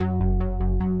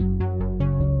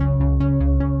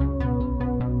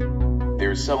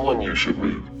There's someone you should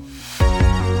meet.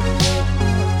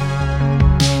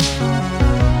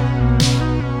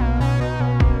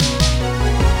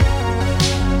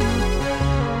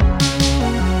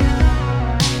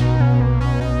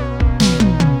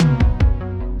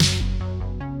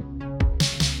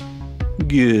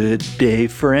 Good day,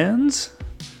 friends.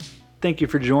 Thank you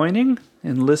for joining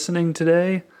and listening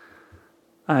today.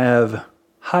 I have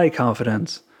high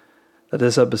confidence that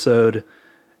this episode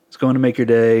is going to make your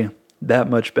day that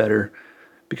much better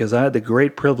because I had the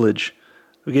great privilege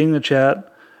of getting to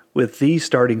chat with the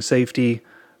starting safety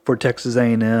for Texas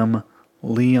A&M,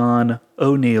 Leon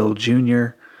O'Neal Jr.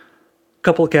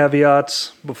 Couple of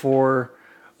caveats before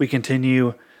we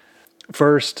continue.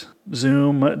 First,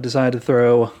 Zoom decided to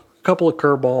throw a couple of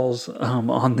curveballs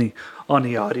on the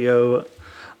audio,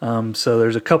 so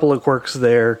there's a couple of quirks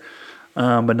there,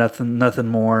 but nothing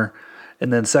more.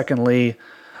 And then secondly,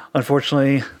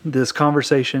 unfortunately, this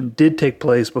conversation did take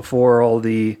place before all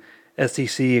the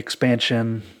SEC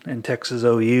expansion and Texas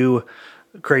OU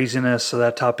craziness, so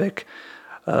that topic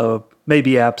may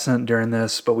be absent during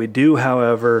this, but we do,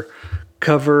 however,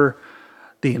 cover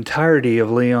the entirety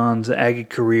of Leon's Aggie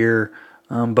career,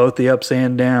 both the ups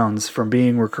and downs, from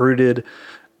being recruited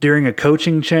during a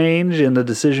coaching change and the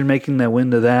decision-making that went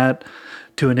into that,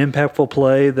 to an impactful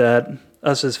play that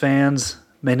us as fans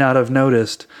may not have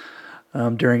noticed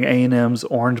during A&M's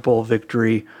Orange Bowl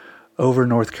victory over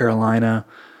North Carolina.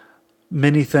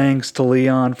 Many thanks to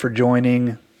Leon for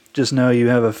joining. Just know you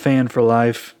have a fan for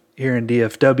life here in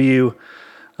DFW.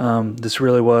 This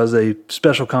really was a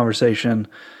special conversation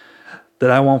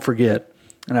that I won't forget,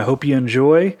 and I hope you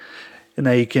enjoy, and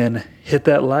that you can hit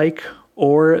that like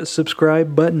or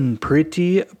subscribe button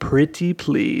pretty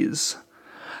please.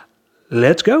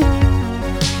 Let's go.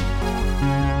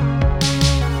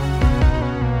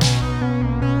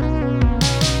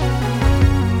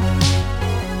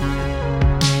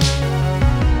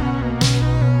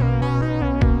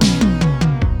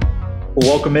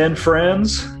 Welcome in,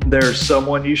 friends. There's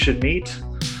someone you should meet.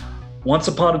 Once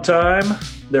upon a time,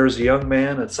 there was a young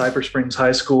man at Cypress Springs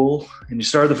High School, and he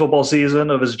started the football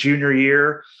season of his junior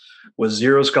year with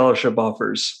 0 scholarship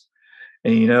offers.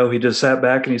 And, he just sat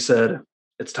back and he said,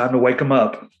 it's time to wake him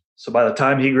up. So by the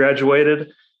time he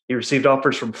graduated, he received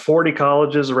offers from 40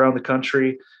 colleges around the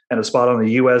country and a spot on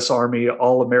the U.S. Army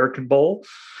All-American Bowl.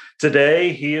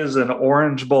 Today, he is an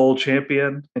Orange Bowl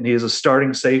champion, and he is a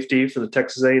starting safety for the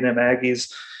Texas A&M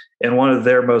Aggies in one of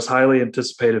their most highly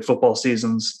anticipated football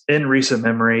seasons in recent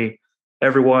memory.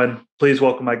 Everyone, please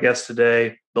welcome my guest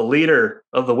today, the leader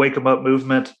of the Wake 'em Up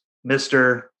movement,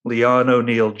 Mr. Leon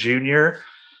O'Neal Jr.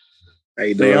 How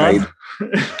you doing? Leon?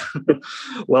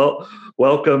 Well,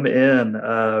 welcome in.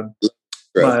 I've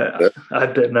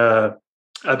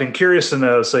been curious to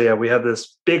know. So yeah, we have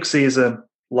this big season,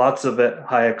 lots of it,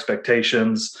 high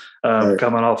expectations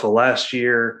coming off of last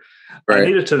year. Right. I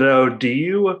needed to know: do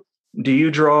you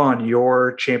draw on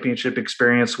your championship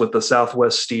experience with the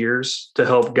Southwest Steers to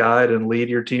help guide and lead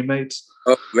your teammates?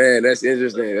 Oh man, that's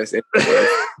interesting. I was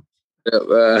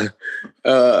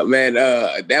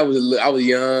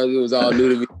young. It was all new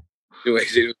to me. It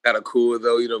was kind of cool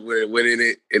though, winning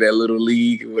it in that little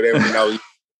league or whatever.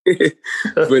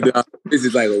 But this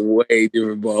is like a way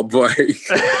different ballpark.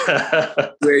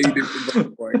 Way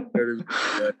different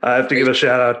ballpark. I have to give a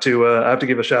shout out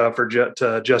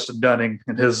to Justin Dunning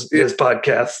and his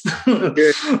podcast.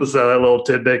 So that little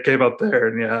tidbit came up there,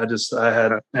 and I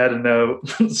had to know.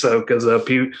 So because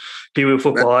Pee Wee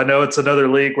football, I know it's another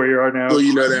league where you are now. Well,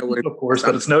 that way, of course,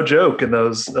 but it's no joke in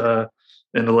those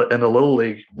in the little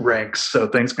league ranks. So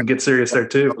things can get serious there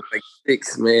too. Like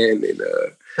 6, man, and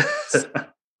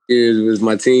it was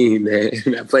my team, man.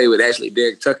 I played with actually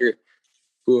Derek Tucker,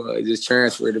 who just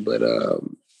transferred. But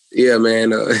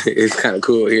man, it's kind of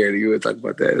cool here. You would talk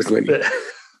about that. It's funny.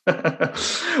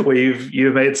 Well,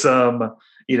 you've made some,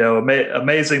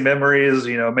 amazing memories,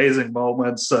 amazing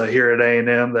moments here at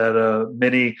A&M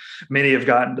that many have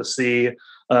gotten to see.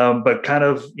 But kind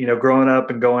of, growing up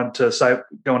and going to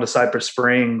Cypress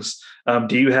Springs,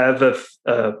 do you have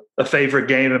a favorite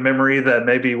game of memory that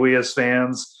maybe we as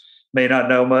fans may not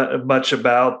know much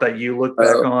about that you look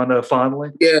back on fondly?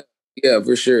 Yeah,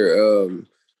 for sure.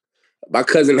 My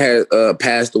cousin had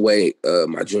passed away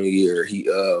my junior year. He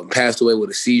passed away with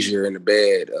a seizure in the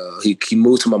bed. He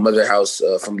moved to my mother's house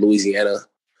from Louisiana.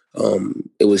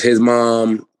 It was his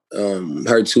mom,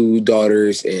 her 2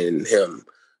 daughters, and him.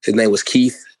 His name was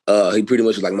Keith. He pretty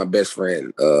much was like my best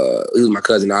friend. He was my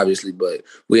cousin, obviously, but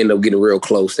we ended up getting real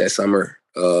close that summer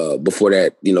before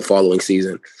that, following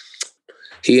season.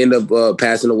 he ended up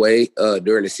passing away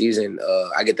during the season.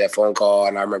 I get that phone call,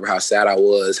 and I remember how sad I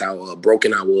was, how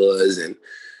broken I was, and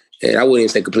I wouldn't even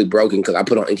say complete broken because I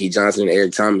put on Inky Johnson and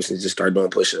Eric Thomas and just started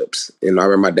doing push-ups. And I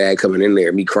remember my dad coming in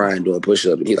there, me crying, doing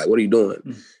push-ups, and he's like, "What are you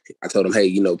doing?" I told him,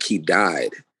 "Hey, Keith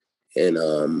died," and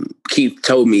Keith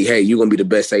told me, "Hey, you're gonna be the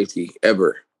best safety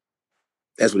ever."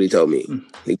 That's what he told me.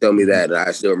 He told me that, and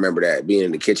I still remember that being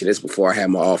in the kitchen. This before I had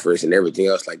my offers and everything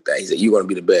else like that. He said, "You're gonna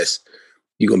be the best.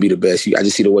 You're gonna be the best. I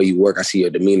just see the way you work. I see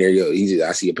your demeanor.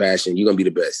 I see your passion. You're gonna be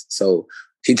the best." So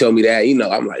he told me that.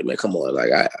 I'm like, man, come on.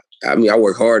 Like I mean, I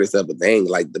work hard and stuff, but dang,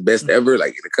 like the best ever,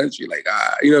 like in the country. Like,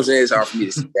 you know what I'm saying? It's hard for me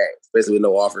to see that, especially with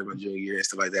no offer in my junior year and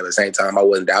stuff like that. But at the same time, I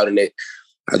wasn't doubting it.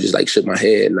 I just like shook my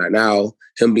head. And now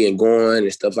him being gone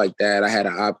and stuff like that, I had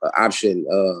an option.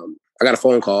 I got a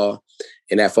phone call,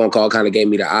 and that phone call kind of gave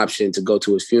me the option to go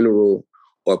to his funeral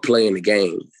or play in the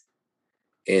game.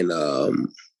 And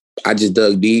I just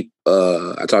dug deep.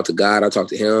 I talked to God. I talked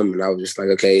to him, and I was just like,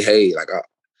 okay, hey, like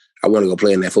I want to go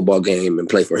play in that football game and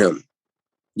play for him.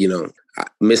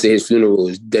 Missing his funeral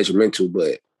is detrimental,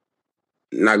 but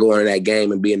not going to that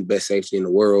game and being the best safety in the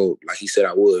world, like he said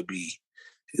I would be,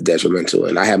 is detrimental.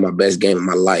 And I had my best game of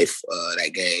my life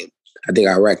that game. I think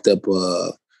I racked up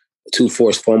 2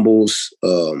 forced fumbles.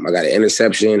 I got an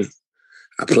interception.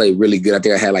 I played really good. I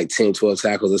think I had like 10, 12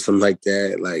 tackles or something like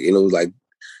that. Like, it was like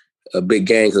a big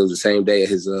game because it was the same day at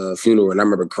his funeral. And I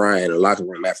remember crying in the locker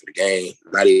room after the game.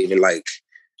 Not even like,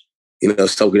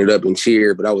 soaking it up and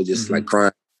cheer, but I was just like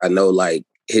crying. I know like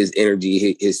his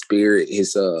energy, his spirit,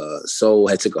 his soul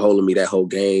had took a hold of me that whole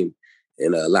game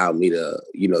and allowed me to,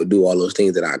 do all those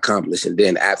things that I accomplished. And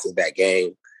then after that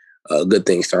game, good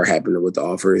things start happening with the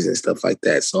offers and stuff like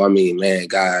that. So, I mean, man,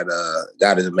 God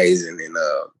is amazing. And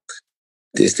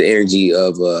just the energy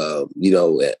of,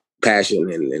 passion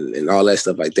and all that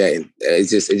stuff like that. And it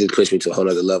just pushed me to a whole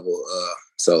nother level.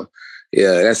 So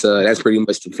yeah, that's pretty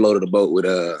much the float of the boat with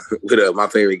my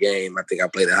favorite game. I think I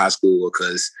played in high school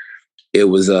because it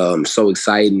was so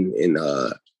exciting, and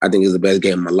I think it's the best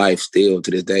game of my life still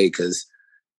to this day because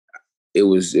it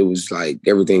was like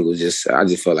everything was just, I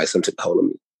just felt like something took hold of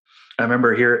me. I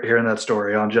remember hearing that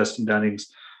story on Justin Dunning's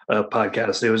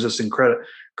podcast. It was just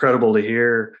incredible to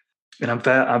hear, and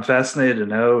I'm fascinated to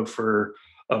know for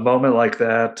a moment like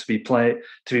that to be playing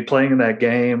in that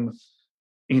game.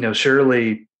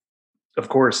 Surely, of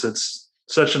course, it's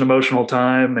such an emotional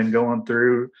time and going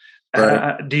through.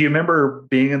 Right. Do you remember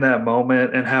being in that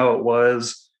moment and how it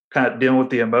was kind of dealing with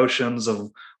the emotions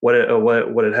of what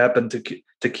had happened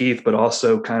to Keith, but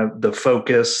also kind of the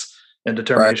focus and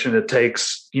determination it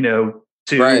takes, to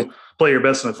play your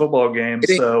best in a football game.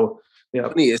 So,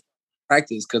 yeah, it's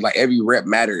practice because like every rep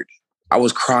mattered. I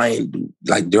was crying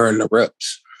like during the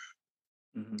reps,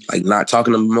 like not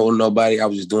talking to nobody. I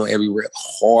was just doing every rep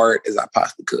hard as I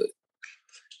possibly could.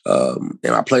 And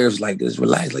my players like, just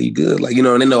relax, like you good, like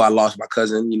and they know I lost my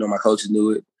cousin. My coaches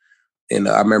knew it, and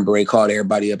I remember they called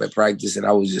everybody up at practice, and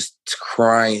I was just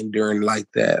crying during like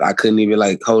that. I couldn't even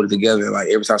like hold it together. Like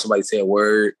every time somebody said a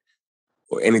word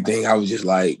or anything, I was just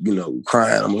like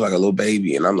crying. I was like a little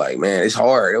baby, and I'm like, man, it's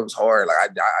hard. It was hard. Like I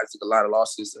took a lot of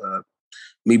losses.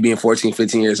 Me being 14,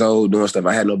 15 years old, doing stuff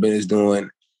I had no business doing.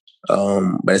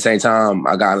 But at the same time,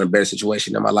 I got in a better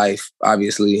situation in my life,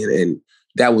 obviously, and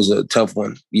that was a tough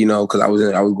one, because I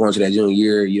was going to that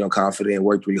junior year, confident,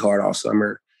 worked really hard all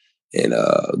summer, and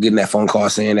getting that phone call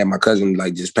saying that my cousin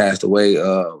like just passed away,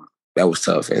 that was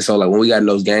tough. And so like when we got in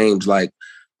those games, like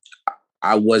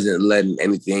I wasn't letting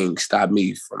anything stop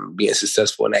me from being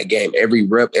successful in that game. Every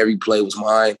rep, every play was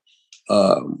mine.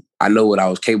 I know what I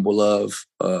was capable of,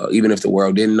 even if the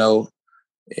world didn't know.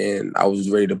 And I was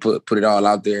ready to put it all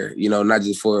out there, not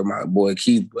just for my boy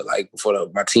Keith, but like for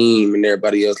my team and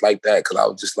everybody else like that. Because I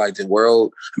was just like, the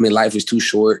world, life is too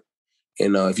short.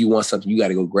 And if you want something, you got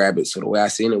to go grab it. So the way I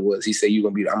seen it was, he said, I'm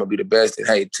going to be the best. And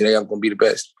hey, today I'm going to be the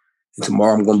best. And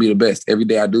tomorrow I'm going to be the best. Every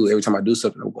day every time I do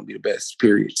something, I'm going to be the best,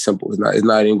 period. Simple. It's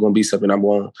not even going to be something I'm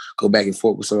going to go back and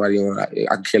forth with somebody on.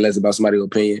 I care less about somebody's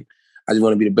opinion. I just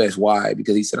want to be the best. Why?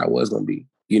 Because he said I was going to be.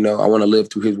 I want to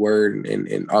live through his word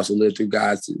and also live through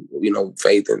God's,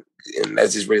 faith. And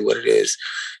that's just really what it is.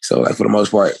 So like for the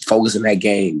most part, focusing that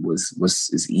game was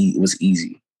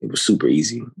easy. It was super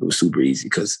easy. It was super easy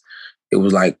because it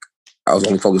was like I was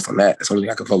only focused on that. That's the only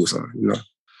thing I could focus on,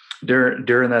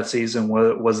 During that season,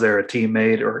 was there a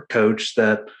teammate or a coach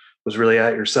that was really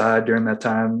at your side during that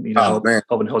time?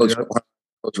 Helping hold you up?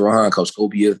 Coach Rohan, Coach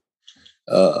Scopia.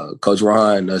 Coach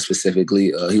Rohan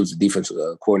specifically, he was the defensive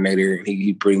coordinator, and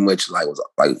he pretty much was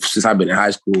since I've been in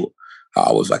high school,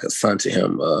 I was like a son to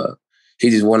him. He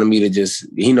just wanted me to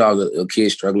he knew I was a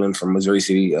kid struggling from Missouri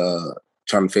City,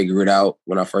 trying to figure it out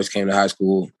when I first came to high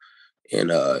school.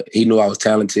 And he knew I was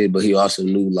talented, but he also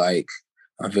knew, like,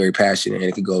 I'm very passionate and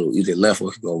it could go either left or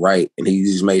it could go right. And he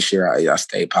just made sure I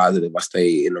stayed positive, I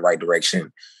stayed in the right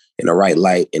direction, in the right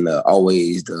light, and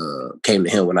always came to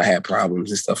him when I had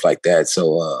problems and stuff like that.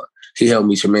 So he helped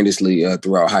me tremendously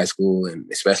throughout high school, and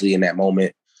especially in that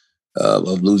moment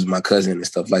of losing my cousin and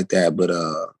stuff like that. But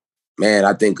man,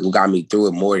 I think what got me through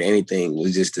it more than anything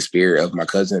was just the spirit of my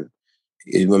cousin.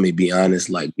 Let me be honest,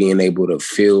 like being able to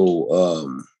feel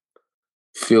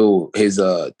his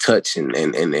touch and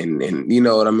you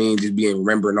know what I mean, just being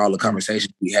remembering all the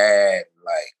conversations we had,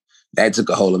 like that took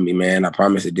a hold of me, man. I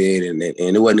promise it did. And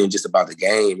it wasn't even just about the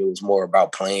game. It was more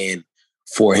about playing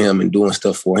for him and doing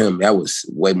stuff for him. That was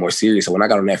way more serious. So when I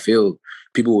got on that field,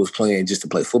 people was playing just to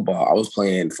play football. I was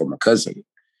playing for my cousin,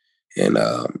 and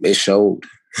it showed.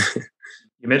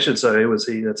 You mentioned so it was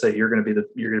he that said you're going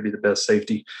to be the best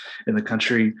safety in the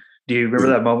country. Do you remember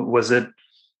that moment? Was that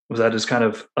just kind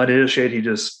of uninitiated? He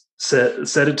just said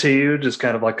it to you, just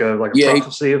kind of like a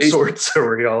prophecy of sorts, or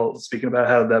were y'all speaking about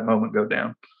how did that moment go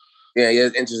down? Yeah,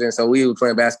 it's interesting. So we were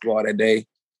playing basketball that day.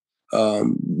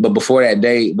 But before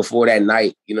that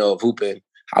night, you know, of hooping,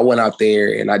 I went out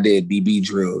there and I did BB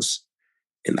drills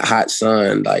in the hot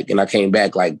sun, like, and I came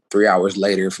back like 4 hours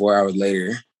later.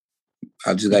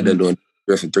 I just got done doing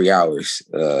drills for 3 hours.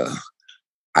 I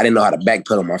didn't know how to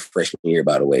backpedal my freshman year,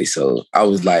 by the way. So I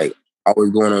was like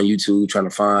always going on YouTube trying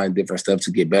to find different stuff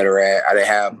to get better at. I didn't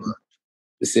have a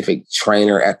specific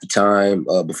trainer at the time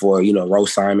before, you know,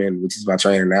 Rose Simon, which is my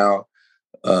trainer now.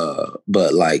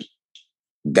 But like,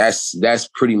 that's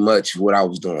pretty much what I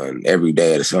was doing every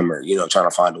day of the summer, you know, trying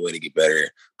to find a way to get better,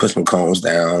 put some cones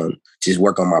down, just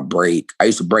work on my break. I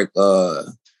used to break a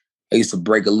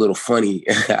little funny,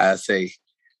 I say,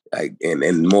 like, and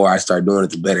the more I started doing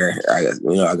it, the better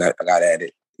I got at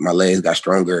it. My legs got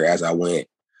stronger as I went.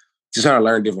 Just trying to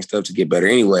learn different stuff to get better.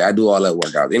 Anyway, I do all that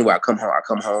workout. Anyway, I come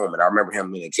home and I remember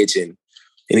him in the kitchen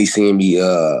and he seeing me,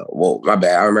 my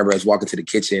bad. I remember us walking to the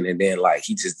kitchen and then like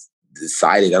he just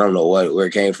decided, I don't know where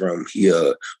it came from. He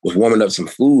was warming up some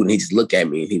food and he just looked at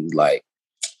me and he was like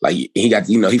he got,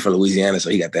 you know, he from Louisiana, so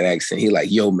he got that accent. He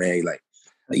like, yo, man, like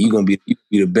you gonna be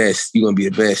the best. You gonna be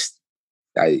the best.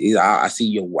 I see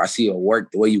your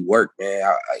work, the way you work,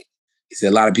 man. He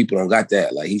said a lot of people don't got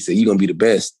that. Like he said, you gonna be the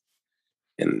best.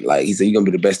 And like he said, you're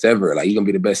gonna be the best ever. Like you're gonna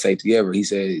be the best safety ever. He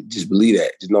said, just believe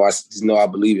that. Just know I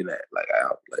believe in that. Like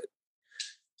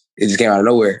it just came out of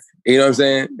nowhere. You know what I'm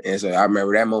saying? And so I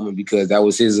remember that moment because that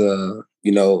was his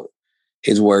you know,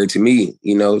 his word to me,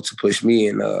 you know, to push me.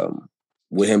 And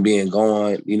with him being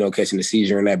gone, you know, catching the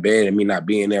seizure in that bed and me not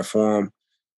being there for him,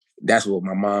 that's what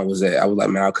my mind was at. I was like,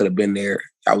 man, I could have been there.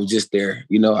 I was just there.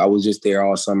 You know, I was just there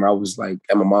all summer. I was like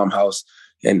at my mom's house.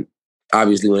 And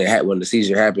obviously when the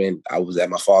seizure happened, I was at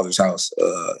my father's house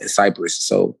in Cyprus.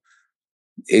 So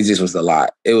it just was a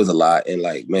lot. It was a lot. And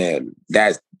like, man,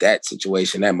 that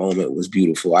situation, that moment was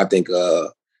beautiful. I think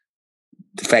the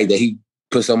fact that he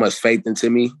put so much faith into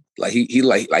me, like he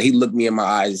looked me in my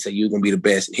eyes and said, you're gonna be the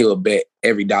best. And he'll bet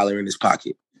every dollar in his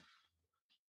pocket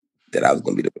that I was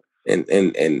gonna be the best.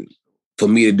 And for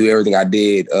me to do everything I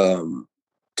did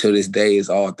to this day is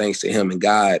all thanks to him and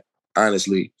God,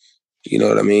 honestly. You know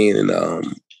what I mean? And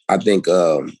I think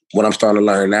what I'm starting to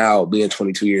learn now, being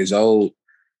 22 years old,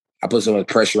 I put so much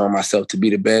pressure on myself to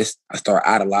be the best. I start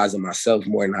idolizing myself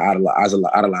more than I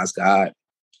idolize God.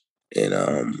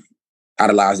 And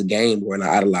idolize the game more than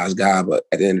I idolize God. But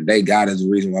at the end of the day, God is the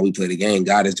reason why we play the game.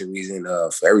 God is the reason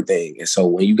for everything. And so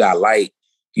when you got light,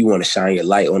 you want to shine your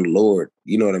light on the Lord.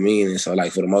 You know what I mean? And so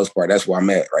like for the most part, that's where I'm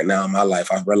at right now in my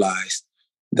life. I've realized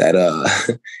that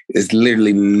it's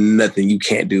literally nothing you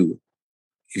can't do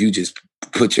if you just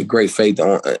put your great faith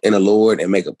in the Lord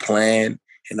and make a plan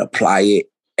and apply it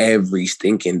every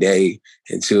stinking day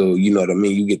until, you know what I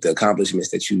mean, you get the accomplishments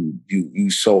that you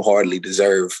so hardly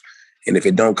deserve. And if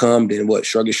it don't come, then what?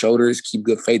 Shrug your shoulders, keep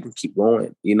good faith, and keep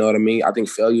going. You know what I mean? I think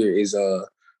failure is a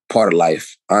part of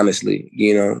life, honestly.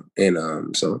 You know,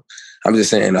 and so I'm just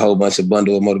saying a whole bunch of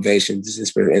bundle of motivation,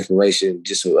 just inspiration,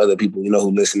 just so other people, you know,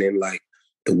 who listening. Like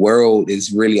the world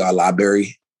is really our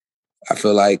library, I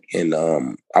feel like. And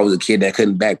I was a kid that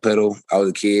couldn't backpedal. I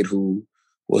was a kid who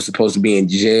was supposed to be in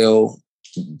jail.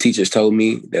 Teachers told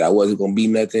me that I wasn't going to be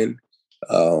nothing.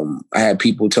 I had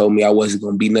people told me I wasn't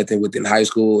going to be nothing within high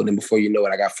school. And then before you know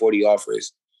it, I got 40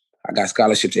 offers. I got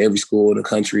scholarships to every school in the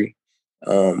country.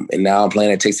 And now I'm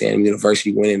playing at Texas A&M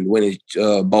University, winning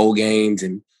bowl games.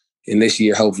 And this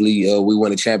year, hopefully, we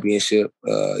win a championship,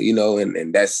 you know,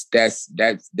 and that's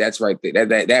right there.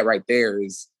 That right there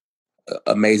is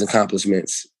amazing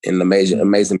accomplishments and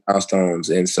amazing milestones.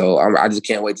 And so I just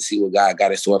can't wait to see what God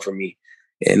got in store for me.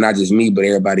 And not just me, but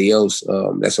everybody else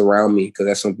that's around me.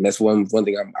 Because that's one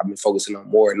thing I've been focusing on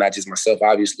more, not just myself,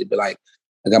 obviously, but like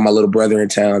I got my little brother in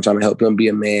town trying to help him be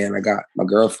a man. I got my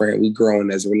girlfriend. We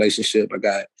growing as a relationship. I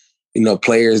got,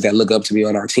 players that look up to me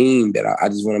on our team that I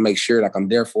just want to make sure like I'm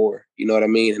there for, you know what I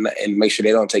mean? And make sure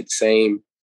they don't take the same,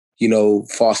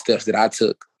 false steps that I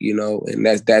took, and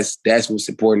that's what's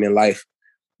important in life.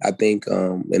 I think,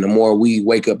 and the more we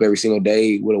wake up every single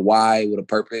day with a why, with a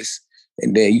purpose,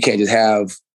 and then you can't just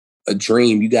have a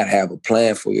dream. You got to have a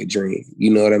plan for your dream. You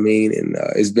know what I mean? And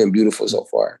it's been beautiful so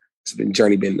far.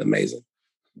 Journey been amazing.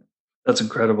 That's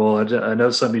incredible. I know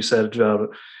something you said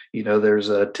about, there's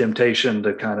a temptation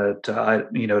to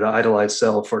to idolize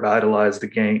self or to idolize the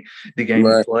game right.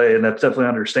 You play. And that's definitely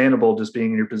understandable, just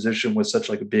being in your position with such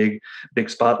like a big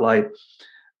spotlight.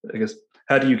 I guess,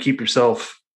 how do you keep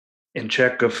yourself in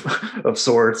check of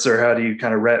sorts, or how do you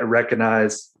kind of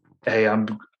recognize, hey,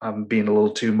 I'm being a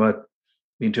little too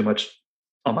much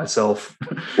on myself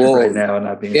right now, and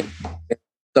not being.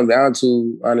 Come down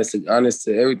to honest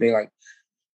to everything. Like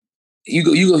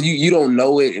you don't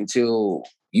know it until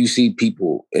you see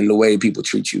people and the way people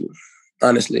treat you.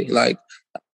 Honestly, like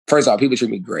first off, people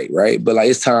treat me great, right? But like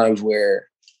it's times where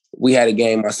we had a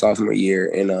game my sophomore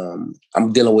year, and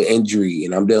I'm dealing with injury,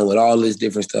 and I'm dealing with all this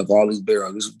different stuff, all these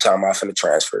barrels. This is the time I'm finna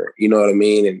transfer. You know what I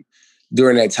mean? And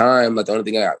during that time, like the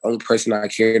only person I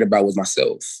cared about was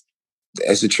myself.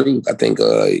 That's the truth. I think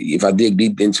if I dig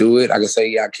deep into it, I can say,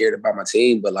 yeah, I cared about my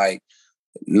team, but like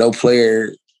no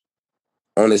player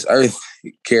on this earth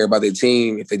care about their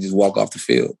team if they just walk off the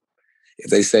field.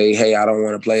 If they say, hey, I don't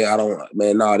want to play,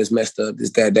 this messed up,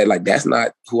 this, that, like, that's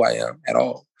not who I am at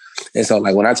all. And so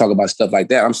like when I talk about stuff like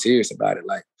that, I'm serious about it.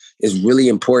 Like it's really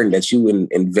important that you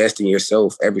invest in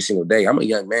yourself every single day. I'm a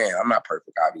young man. I'm not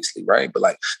perfect, obviously, right? But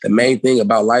like the main thing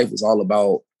about life is all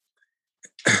about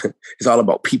it's all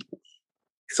about people.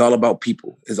 It's all about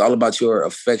people. It's all about your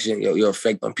affection, your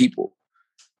effect on people.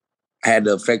 I had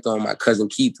the effect on my cousin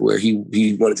Keith, where he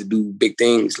wanted to do big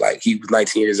things. Like he was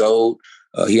 19 years old.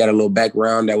 He had a little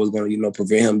background that was going to,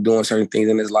 prevent him doing certain things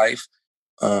in his life.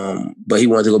 But he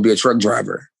wanted to go be a truck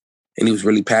driver, and he was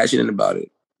really passionate about it.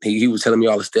 He was telling me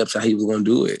all the steps how he was going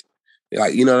to do it.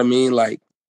 Like, you know what I mean? Like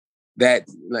that.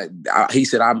 Like he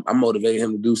said, I motivated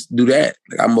him to do that.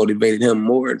 Like I motivated him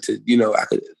more to, I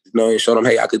could. And showed them,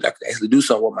 hey, I could actually do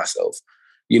something with myself,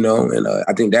 and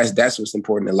I think that's what's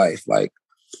important in life. Like,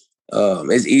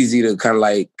 it's easy to kind of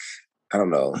like, I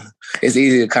don't know, it's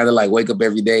easy to kind of like wake up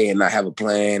every day and not have a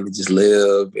plan and just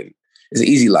live, and it's an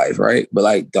easy life, right? But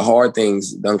like the hard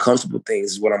things, the uncomfortable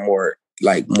things is what I'm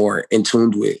more in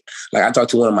tune with. Like I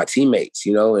talked to one of my teammates,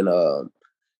 and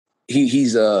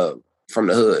he's from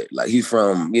the hood, like he's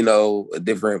from a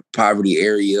different poverty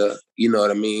area, you know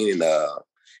what I mean, and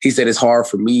he said it's hard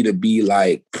for me to be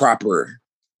like proper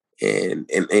and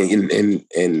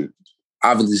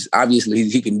obviously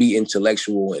he can be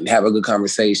intellectual and have a good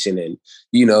conversation and,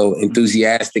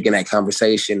 enthusiastic in that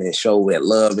conversation and show that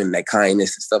love and that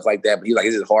kindness and stuff like that. But he's like,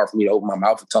 it's just hard for me to open my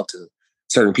mouth and talk to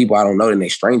certain people I don't know, and they're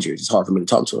strangers. It's hard for me to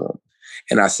talk to them.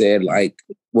 And I said, like,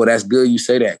 well, that's good you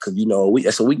say that, because,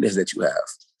 that's a weakness that you have.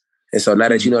 And so now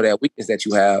that you know that weakness that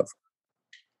you have,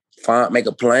 make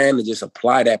a plan and just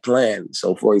apply that plan.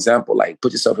 So, for example, like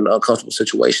put yourself in an uncomfortable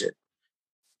situation.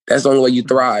 That's the only way you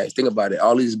thrive. Think about it.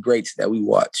 All these greats that we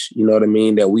watch, you know what I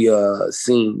mean, that we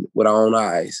seen with our own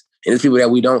eyes. And it's people that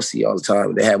we don't see all the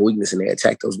time. They have weakness and they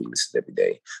attack those weaknesses every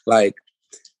day. Like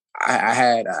I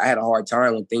had a hard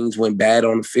time when things went bad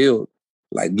on the field,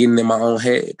 like getting in my own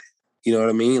head. You know what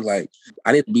I mean? Like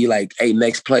I need to be like, hey,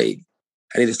 next play.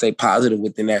 I need to stay positive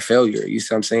within that failure. You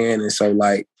see what I'm saying? And so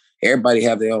like everybody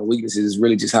have their own weaknesses. It's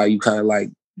really just how you kind of like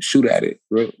shoot at it.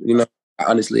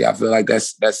 Honestly, I feel like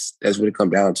that's what it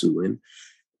comes down to. And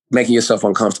making yourself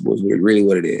uncomfortable is really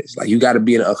what it is. Like you got to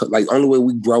be in the only way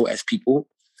we grow as people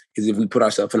is if we put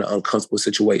ourselves in an uncomfortable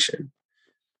situation.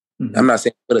 Mm-hmm. I'm not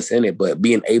saying put us in it, but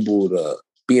being able to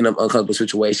be in uncomfortable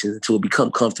situations until it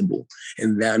become comfortable.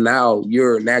 And now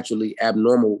you're naturally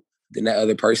abnormal than that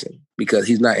other person because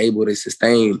he's not able to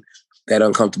sustain that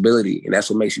uncomfortability. And that's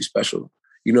what makes you special.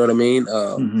 You know what I mean?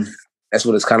 That's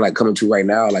what it's kind of like coming to right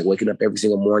now, like waking up every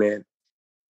single morning,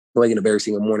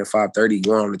 5:30,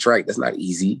 going on the track. That's not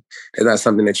easy. That's not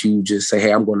something that you just say,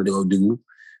 hey, I'm going to go do.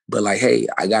 But like, hey,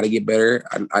 I got to get better.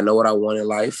 I know what I want in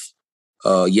life.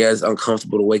 It's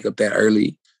uncomfortable to wake up that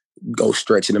early, go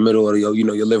stretch in the middle of your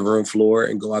living room floor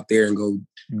and go out there and go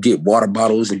get water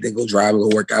bottles and then go drive and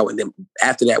go work out. And then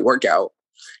after that workout,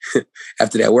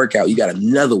 you got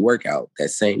another workout that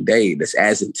same day that's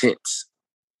as intense.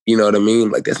 You know what I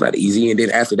mean? Like, that's not easy. And then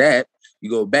after that, you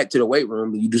go back to the weight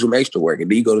room and you do some extra work. And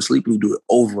then you go to sleep and you do it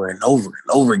over and over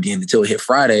and over again until it hit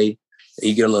Friday and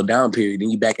you get a little down period. Then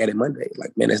you back at it Monday.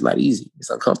 Like, man, that's not easy. It's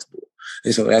uncomfortable.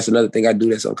 And so that's another thing I do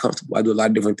that's uncomfortable. I do a lot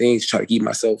of different things to try to keep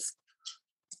myself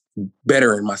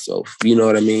better in myself. You know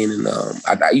what I mean? And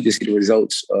you just get the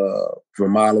results from a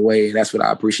mile away. And that's what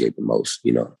I appreciate the most,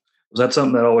 you know. Was that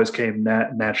something that always came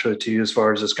naturally to you as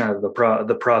far as just kind of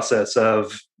the process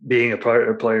of being a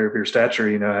player of your stature,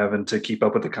 you know, having to keep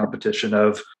up with the competition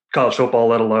of college football,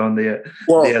 let alone the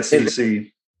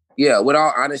SEC? Yeah, with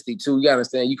all honesty, too, you got to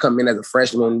understand, you come in as a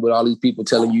freshman with all these people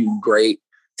telling you great,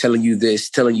 telling you this,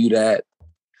 telling you that.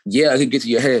 Yeah, it could get to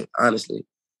your head, honestly.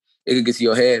 It could get to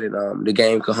your head, and the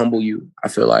game could humble you. I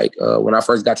feel like when I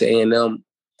first got to A&M,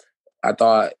 I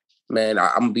thought, man,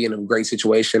 I'm going to be in a great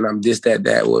situation. I'm this, that.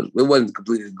 Well, it wasn't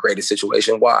completely the greatest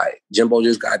situation. Why? Jimbo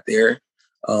just got there.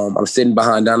 I'm sitting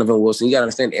behind Donovan Wilson. You got to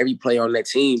understand, every player on that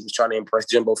team was trying to impress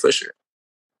Jimbo Fisher.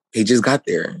 He just got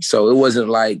there. So it wasn't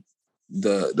like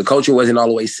the culture wasn't all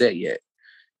the way set yet,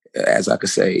 as I could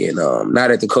say. And now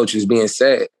that the culture is being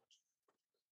set,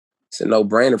 it's a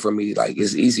no-brainer for me. Like,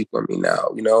 it's easy for me now,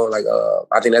 you know? Like,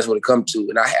 I think that's what it comes to.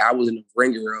 And I was in the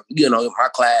ringer of, you know, my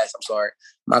class,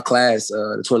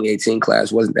 the 2018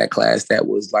 class wasn't that class that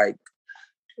was like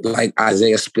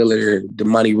Isaiah Spiller,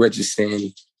 Damani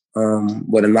Richardson,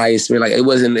 with Anaya Smith. Like, it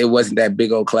wasn't that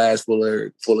big old class full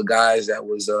of guys that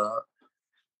was,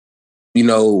 you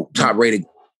know, top rated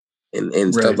and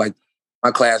right. Stuff like that. My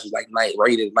class was like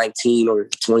rated 19 or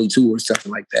 22 or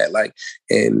something like that. Like,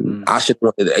 and I should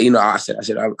have went to, you know, I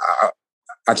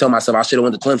tell myself I should have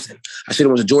went to Clemson. I should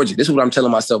have went to Georgia. This is what I'm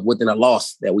telling myself within a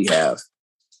loss that we have.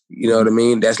 You know what I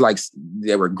mean? That's like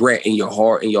that regret in your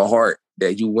heart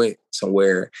that you went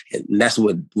somewhere. And that's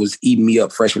what was eating me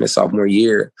up freshman and sophomore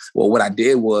year. Well, what I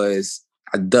did was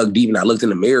I dug deep and I looked in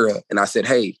the mirror and I said,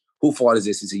 hey, whose fault is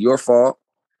this? Is it your fault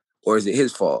or is it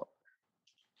his fault?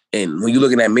 And when you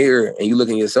look in that mirror and you look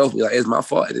at yourself, you're like, it's my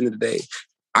fault at the end of the day.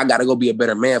 I got to go be a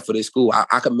better man for this school.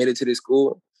 I committed to this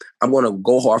school. I'm going to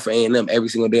go hard for A&M every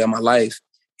single day of my life.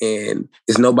 And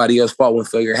it's nobody else's fault when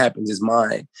failure happens. It's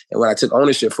mine. And when I took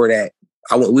ownership for that,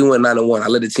 we went 9-1. I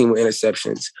led the team with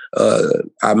interceptions.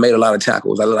 I made a lot of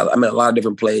tackles. I made a lot of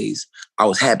different plays. I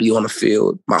was happy on the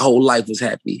field. My whole life was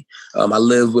happy. I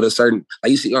lived with a certain,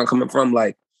 like, you see where I'm coming from?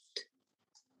 Like,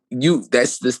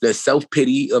 that's just the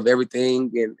self-pity of everything.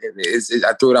 And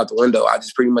I threw it out the window. I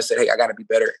just pretty much said, hey, I got to be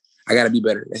better.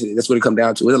 That's what it come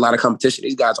down to. There's a lot of competition.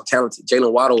 These guys are talented.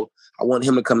 Jalen Waddle, I wanted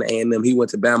him to come to A&M. He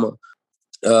went to Bama.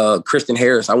 Christian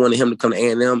Harris, I wanted him to come to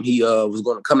A&M. He was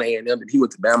going to come to A&M, and he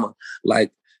went to Bama.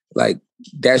 Like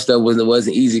that stuff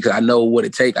wasn't easy because I know what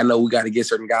it takes. I know we got to get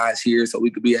certain guys here so we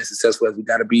could be as successful as we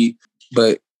got to be.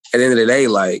 But at the end of the day,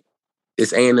 like,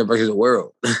 it's A&M versus the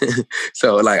world.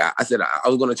 So, like I said, I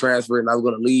was going to transfer and I was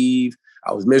going to leave.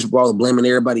 I was miserable. I was blaming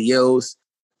everybody else.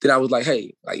 Then I was like,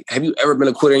 hey, like, have you ever been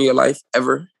a quitter in your life?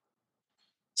 Ever?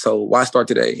 So why start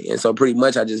today? And so pretty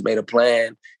much I just made a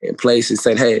plan in place and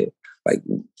said, hey, like,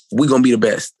 we're going to be the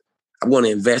best. I'm going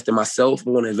to invest in myself.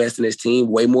 I'm going to invest in this team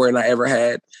way more than I ever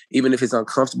had. Even if it's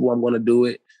uncomfortable, I'm going to do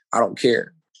it. I don't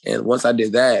care. And once I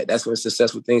did that, that's when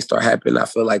successful things start happening. I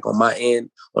feel like on my end,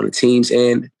 on the team's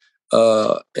end,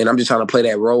 and I'm just trying to play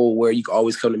that role where you can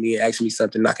always come to me and ask me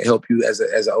something and I can help you as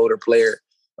an older player.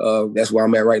 That's where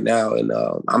I'm at right now. And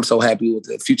I'm so happy with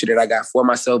the future that I got for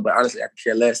myself. But honestly, I can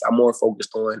care less. I'm more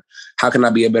focused on how can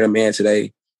I be a better man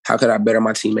today? How could I better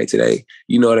my teammate today?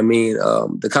 You know what I mean?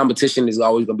 The competition is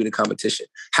always going to be the competition.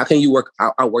 How can you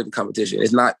outwork the competition?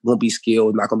 It's not going to be skill.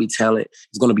 It's not going to be talent.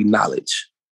 It's going to be knowledge.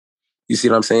 You see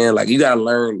what I'm saying? Like, you got to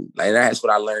learn. Like, that's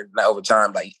what I learned over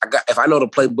time. Like, if I know the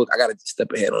playbook, I got to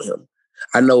step ahead on him.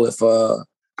 I know if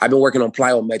I've been working on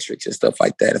plyometrics and stuff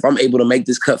like that. If I'm able to make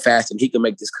this cut fast and he can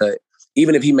make this cut,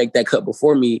 even if he make that cut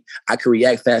before me, I can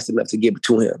react fast enough to get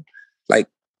to him. Like,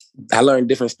 I learn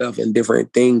different stuff and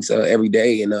different things every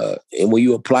day. And when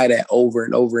you apply that over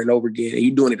and over and over again, and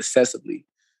you're doing it excessively,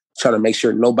 trying to make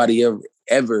sure nobody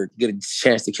ever get a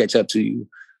chance to catch up to you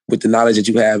with the knowledge that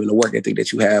you have and the work ethic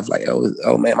that you have. Like,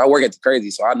 oh man, my work ethic's crazy,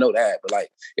 so I know that. But like,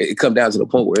 it comes down to the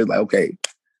point where it's like, okay,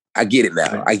 I get it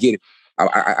now. I get it.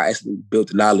 I actually built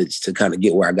the knowledge to kind of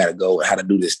get where I got to go and how to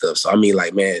do this stuff. So, I mean,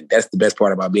 like, man, that's the best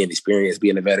part about being experienced,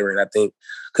 being a veteran, I think,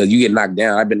 because you get knocked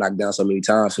down. I've been knocked down so many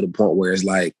times to the point where it's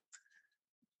like,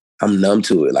 I'm numb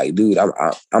to it. Like, dude,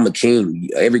 I'm a king.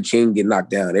 Every king get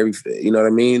knocked down. You know what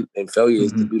I mean? And failure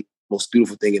is the most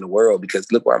beautiful thing in the world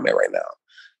because look where I'm at right now.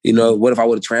 You know, what if I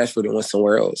would have transferred and went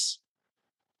somewhere else?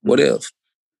 What if?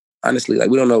 Honestly,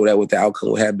 like, we don't know what the outcome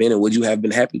would have been. And would you have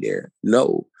been happy there?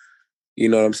 No. You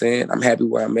know what I'm saying? I'm happy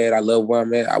where I'm at. I love where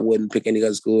I'm at. I wouldn't pick any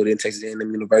other school than Texas A&M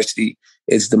University.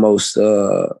 It's the most.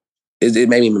 It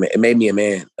made me a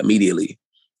man immediately.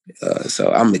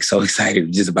 So I'm so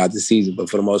excited just about this season. But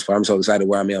for the most part, I'm so excited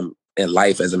where I'm in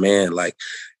life as a man. Like,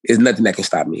 there's nothing that can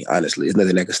stop me. Honestly, there's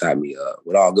nothing that can stop me.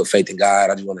 With all good faith in God,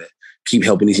 I just want to keep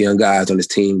helping these young guys on this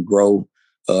team grow,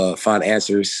 find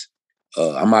answers.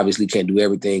 I'm obviously can't do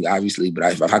everything, obviously,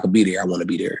 but if I could be there, I want to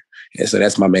be there. And so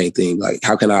that's my main thing. Like,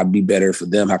 how can I be better for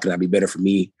them? How can I be better for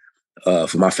me,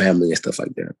 for my family and stuff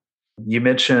like that? You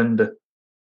mentioned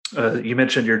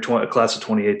your class of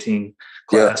 2018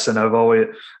 class, and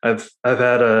I've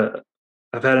had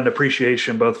an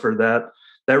appreciation both for that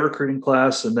recruiting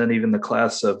class and then even the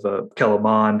class of Kellen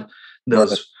Mond,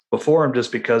 those before him,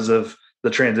 just because of the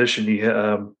transition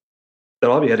that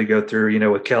all of you had to go through. You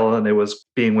know, with Kellen, it was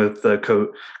being with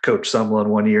Coach Sumlin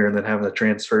 1 year and then having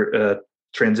the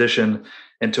transition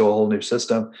into a whole new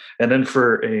system, and then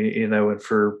for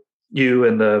you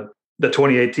and the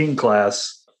 2018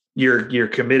 class, you're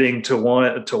committing to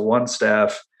one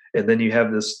staff, and then you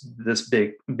have this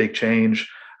big change.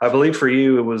 I believe for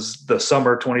you, it was the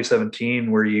summer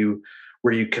 2017 where you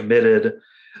committed.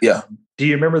 Yeah. Do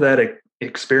you remember that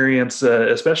experience,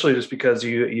 especially just because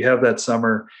you have that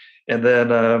summer, and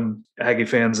then Aggie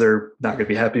fans are not going to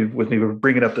be happy with me for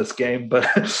bringing up this game, but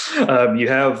you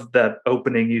have that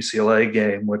opening UCLA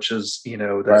game, which is,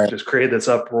 that just created this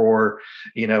uproar,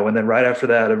 and then right after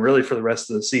that, and really for the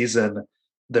rest of the season,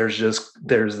 there's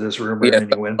this rumor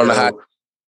innuendo.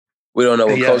 We don't know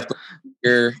what coach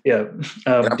here. Yeah.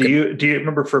 Do you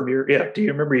remember from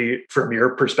your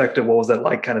perspective, what was that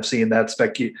like, kind of seeing that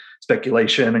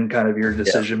speculation and kind of your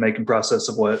decision-making process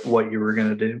of what you were going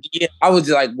to do? Yeah, I was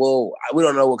just like, well, we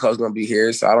don't know what coach's going to be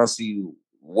here, so I don't see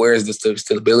where's the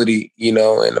stability, and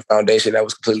the foundation that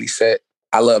was completely set.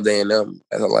 I loved A&M.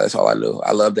 That's all I knew.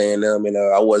 I loved A&M, and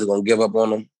I wasn't going to give up on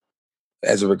them.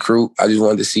 As a recruit, I just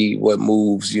wanted to see what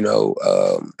moves, they were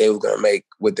going to make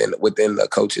within the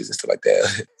coaches and stuff like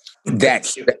that.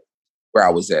 That's where I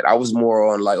was at. I was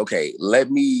more on like, okay, let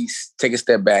me take a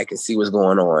step back and see what's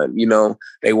going on.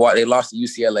 They lost the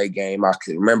UCLA game. I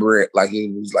can remember it like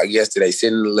it was like yesterday,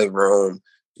 sitting in the living room,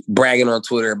 bragging on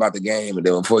Twitter about the game. And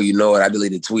then before you know it, I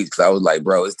deleted tweets because I was like,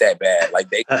 bro, it's that bad.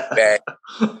 Like, they got back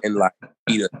and like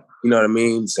beat us. You know what I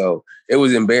mean? So it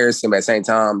was embarrassing, but at the same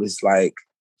time, it's like,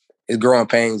 it's growing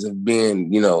pains of being,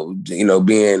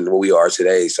 being what we are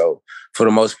today. So for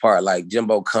the most part, like,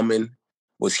 Jimbo coming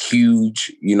was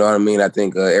huge. You know what I mean? I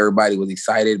think everybody was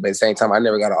excited, but at the same time, I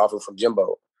never got an offer from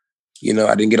Jimbo.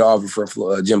 I didn't get an offer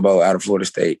from Jimbo out of Florida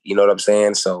State. You know what I'm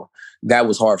saying? So that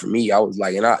was hard for me. I was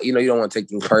like, and you don't want to take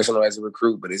things personal as a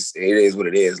recruit, but it is what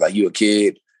it is. Like, you a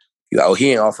kid. You're like, oh,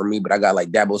 he ain't offer me, but I got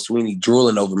like Dabo Swinney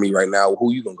drooling over me right now.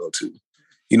 Who you gonna go to?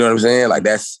 You know what I'm saying? Like,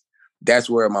 that's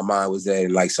where my mind was at.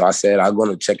 And like, so I said, I'm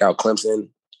going to check out Clemson,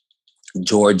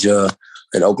 Georgia,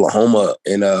 and Oklahoma.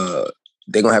 And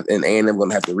they're going to have, and A&M going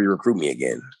to have to re-recruit me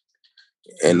again.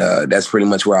 And that's pretty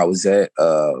much where I was at.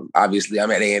 Obviously, I'm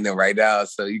at A&M right now,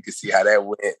 so you can see how that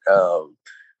went.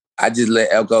 I just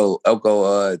let Elko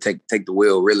take the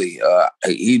wheel, really.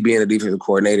 He being a defensive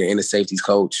coordinator and a safeties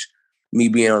coach, me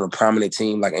being on a prominent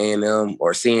team like A&M,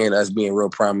 or seeing us being real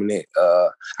prominent,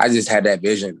 I just had that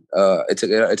vision. It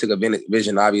took a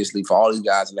vision, obviously, for all these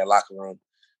guys in that locker room.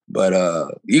 But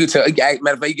you could tell.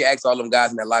 Matter of fact, you can ask all them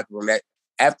guys in that locker room that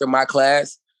after my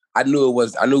class, I knew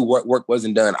work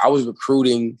wasn't done. I was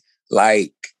recruiting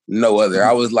like no other.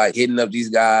 I was like hitting up these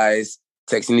guys,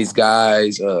 texting these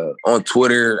guys on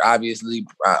Twitter, obviously,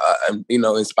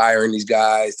 inspiring these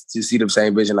guys to see the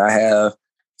same vision I have.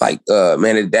 Like,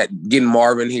 man, that getting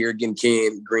Marvin here, getting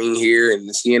Ken Green here,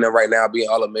 and seeing them right now being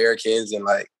All-Americans and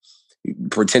like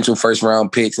potential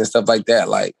first-round picks and stuff like that.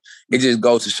 Like, it just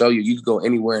goes to show you can go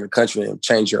anywhere in the country and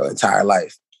change your entire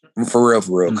life. For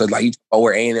real. Because like, you know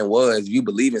where A&M was, you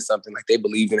believe in something, like they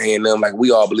believe in A&M, like we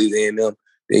all believe in A&M.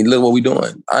 Then look what we're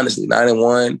doing. Honestly,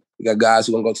 9-1. We got guys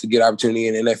who are going to go to get opportunity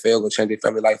in the NFL, go change their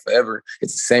family life forever.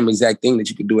 It's the same exact thing that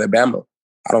you could do at Bama.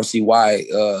 I don't see why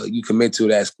you commit to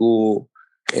that school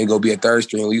and go be a third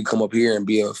string when you come up here and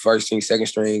be a first string, second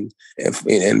string,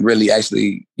 and really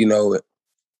actually,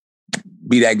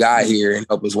 be that guy here and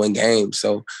help us win games.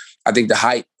 So I think the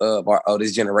hype of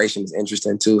this generation is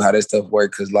interesting too, how this stuff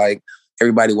works, because like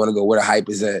everybody want to go where the hype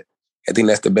is at. I think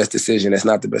that's the best decision. That's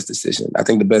not the best decision. I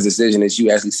think the best decision is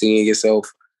you actually seeing yourself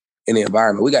in the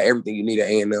environment. We got everything you need at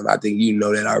A&M. I think you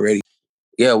know that already.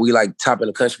 Yeah, we like top in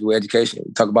the country with education.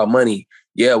 We talk about money.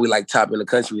 Yeah, we like top in the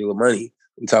country with money.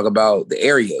 We talk about the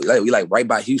area. We like right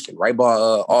by Houston, right by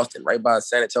Austin, right by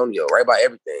San Antonio, right by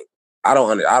everything. I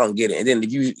don't get it. And then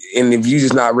if you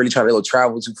just not really trying to go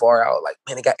travel too far out, like,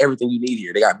 man, they got everything you need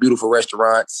here. They got beautiful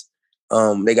restaurants.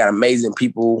 They got amazing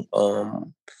people.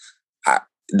 I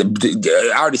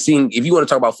already seen, if you want to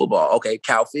talk about football, okay,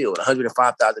 Cal Field,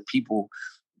 105,000 people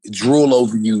drool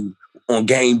over you on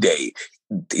game day.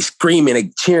 They screaming, they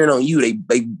cheering on you.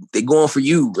 They going for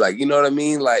you. Like, you know what I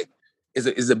mean? Like,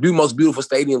 it's the most beautiful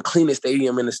stadium, cleanest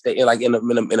stadium in the state, like in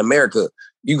America.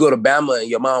 You go to Bama and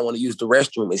your mom want to use the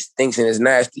restroom. It stinks and it's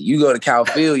nasty. You go to Cal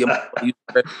Field, your mom want to use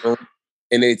the restroom,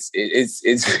 and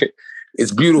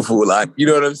it's beautiful. Like, you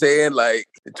know what I'm saying? Like,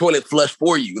 the toilet flush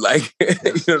for you. Like, you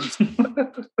know what I'm saying?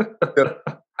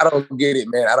 I don't get it,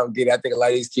 man. I don't get it. I think a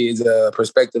lot of these kids'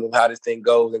 perspective of how this thing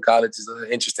goes in college is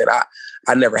interesting.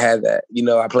 I never had that. You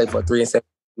know, I played for 3 and 7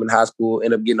 in high school,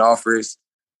 ended up getting offers.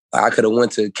 I could have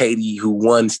went to Katy, who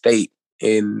won state,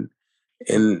 and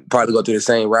probably go through the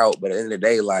same route. But at the end of the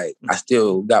day, like, I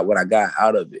still got what I got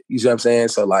out of it. You see what I'm saying?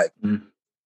 So, like,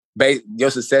 your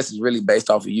success is really based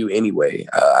off of you anyway.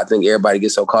 I think everybody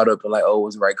gets so caught up in, like, oh,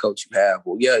 what's the right coach you have?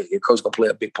 Well, yeah, your coach gonna play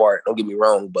a big part. Don't get me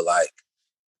wrong, but, like,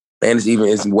 man,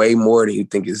 it's way more than you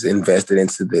think is invested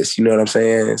into this. You know what I'm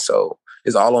saying? So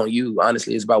it's all on you.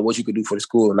 Honestly, it's about what you could do for the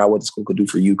school and not what the school could do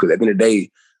for you. Because at the end of the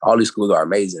day, all these schools are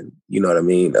amazing. You know what I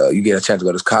mean? You get a chance to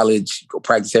go to college, go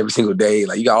practice every single day.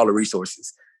 Like, you got all the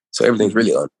resources. So everything's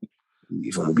really on you,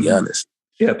 if I'm going to be honest.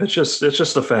 Yeah, it's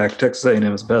just a fact. Texas A&M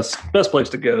is the best place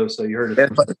to go. So you heard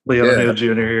it from Leon O'Neal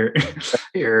Jr.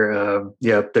 here.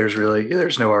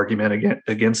 There's no argument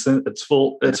against it. It's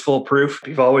full proof.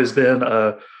 You've always been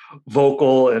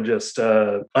vocal and just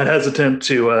unhesitant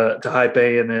to hype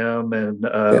A&M and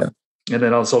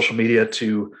then on social media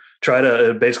to try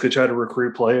to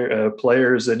recruit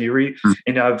players.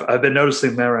 And I've been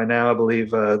noticing that right now. I believe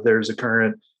there's a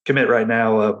current commit right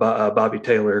now, Bobby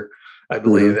Taylor, I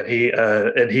believe,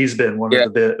 and he's been one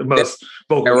of the most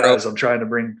vocal guys on trying to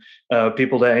bring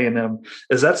people to A&M.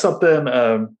 Is that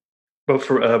something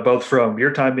both from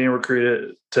your time being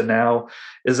recruited to now?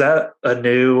 Is that a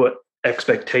new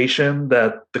expectation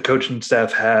that the coaching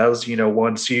staff has,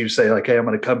 once you say, like, hey, I'm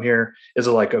going to come here? Is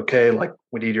it like, okay, like,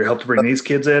 we need your help to bring these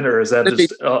kids in, or is that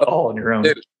just all on your own?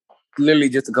 Literally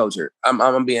just a culture.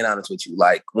 I'm being honest with you.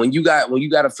 Like, when you got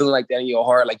a feeling like that in your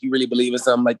heart, like you really believe in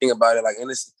something, like, think about it. Like,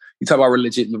 and you talk about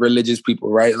religious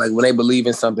people, right? Like, when they believe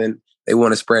in something, they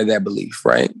want to spread that belief,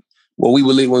 right? Well, we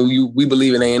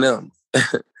believe in A&M.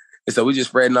 And so we just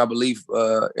spreading our belief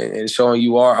and showing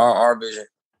you our vision.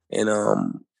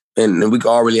 And we can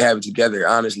all really have it together,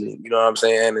 honestly. You know what I'm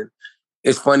saying? And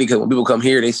it's funny because when people come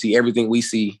here, they see everything we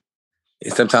see.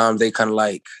 And sometimes they kind of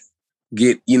like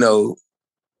get,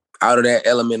 out of that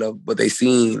element of what they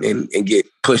seen and get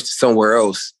pushed somewhere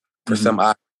else for some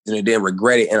odd reason and then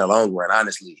regret it in the long run,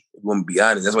 honestly. If I'm going to be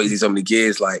honest. That's why you see so many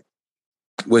kids like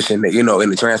wishing that, in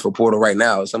the transfer portal right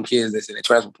now. Some kids that's in the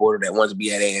transfer portal that wants to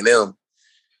be at A&M.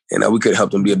 We could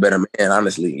help them be a better man,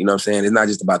 honestly. You know what I'm saying? It's not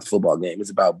just about the football game. It's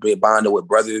about being bonded with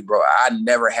brothers, bro. I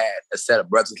never had a set of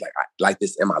brothers like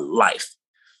this in my life.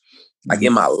 Like,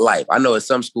 in my life. I know at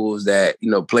some schools that,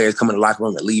 players come in the locker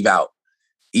room and leave out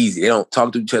easy. They don't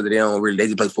talk to each other. They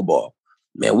just play football.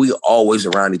 Man, we always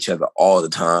around each other all the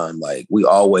time. Like, we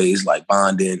always, like,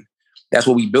 bonding. That's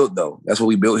what we built, though. That's what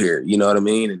we built here. You know what I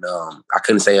mean? And I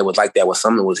couldn't say it was like that when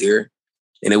Sumner was here.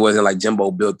 And it wasn't like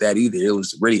Jimbo built that either. It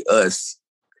was really us.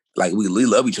 Like, we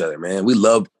love each other, man. We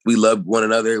love one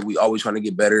another. We always trying to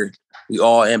get better. We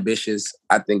all ambitious.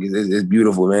 I think it's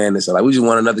beautiful, man. And so, like, we just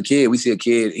want another kid. We see a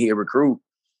kid here recruit.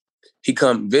 He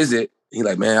come visit. He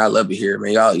like, man, I love it here,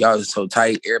 man. Y'all are so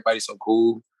tight. Everybody's so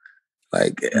cool.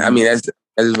 Like, I mean, that's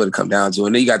what it comes down to.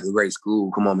 And then you got the great school.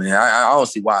 Come on, man. I don't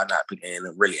see why not pick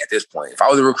A&M really at this point. If I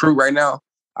was a recruit right now,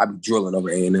 I'd be drilling over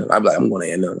A&M. I'd be like, I'm going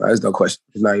to A&M. There's no question.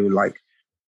 It's not even like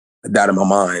a doubt in my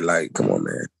mind. Like, come on,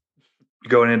 man.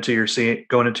 Going into your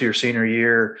senior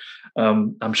year,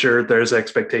 I'm sure there's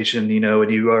expectation,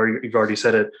 and you've already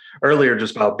said it earlier,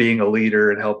 just about being a leader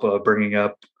and help bringing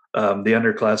up the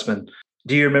underclassmen.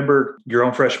 Do you remember your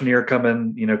own freshman year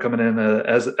coming in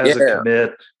as a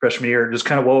commit freshman year? Just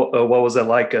kind of what was that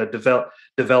like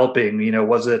developing?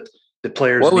 Was it the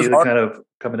players kind of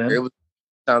coming in? It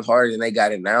sounds harder than they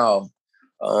got it now.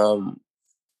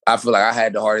 I feel like I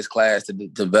had the hardest class to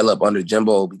develop under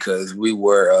Jimbo because we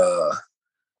were.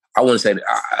 I wouldn't say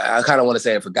I kind of want to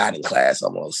say a forgotten class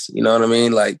almost. You know what I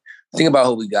mean? Like, think about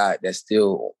who we got that's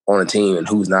still on a team and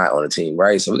who's not on a team,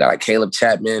 right? So we got like Caleb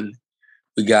Chapman,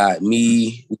 we got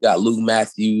me, we got Luke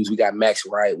Matthews, we got Max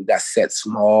Wright, we got Seth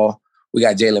Small, we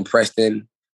got Jalen Preston.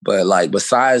 But like,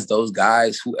 besides those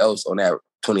guys, who else on that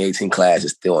 2018 class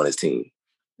is still on his team?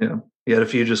 Yeah, you had a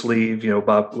few just leave.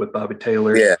 Bobby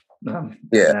Taylor. Yeah.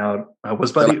 Yeah. Now,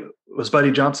 was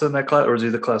Buddy Johnson in that class, or was he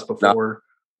the class before?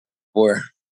 Before.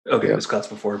 Okay, it was class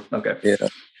before. Okay. Yeah.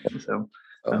 So,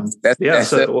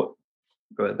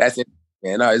 go ahead. That's it.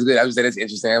 Yeah, no, it's good. I would say that's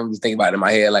interesting. I was just thinking about it in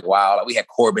my head, like, wow, like we had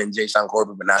Corbin, Jay-Sean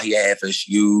Corbin, but now he had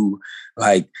FSU.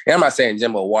 Like, and I'm not saying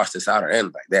Jimbo washed us out or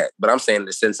anything like that, but I'm saying in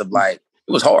the sense of like,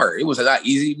 it was hard. It was a lot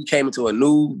easy. We came into a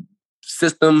new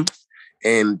system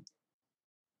and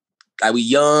like we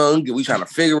young and we trying to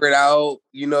figure it out.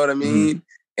 You know what I mean?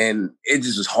 And it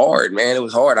just was hard, man. It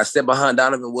was hard. I sat behind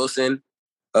Donovan Wilson.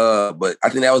 But I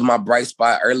think that was my bright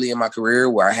spot early in my career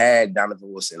where I had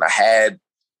Donovan Wilson. I had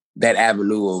that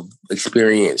avenue of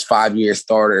experience, 5-year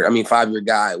starter. 5-year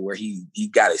guy where he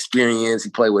got experience. He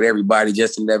played with everybody,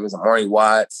 Justin Evans, Amari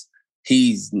Watts.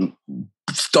 He's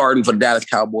starting for the Dallas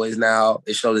Cowboys now.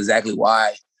 It shows exactly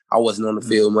why I wasn't on the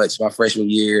field much my freshman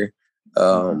year.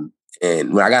 And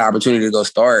when I got an opportunity to go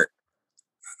start,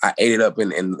 I ate it up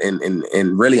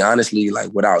and really honestly,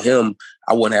 like without him,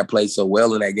 I wouldn't have played so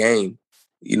well in that game.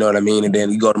 You know what I mean? And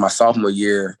then you go to my sophomore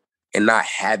year and not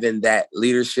having that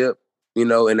leadership, you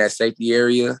know, in that safety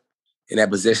area, in that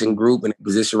position group, in that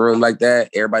position room like that,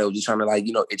 everybody was just trying to like,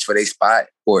 you know, itch for their spot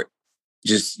or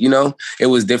just, you know, it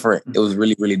was different. It was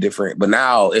really, really different. But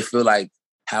now it feel like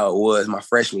how it was my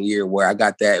freshman year where I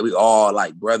got that. We all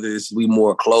like brothers. We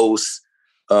more close.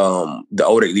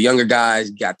 The younger guys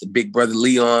got the big brother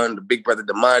Leon, the big brother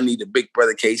Damani, the big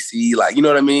brother KC, like, you know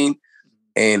what I mean?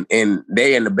 And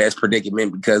they in the best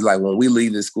predicament because like when we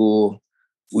leave the school,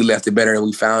 we left it better than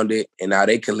we found it. And now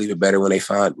they can leave it better when they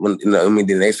found then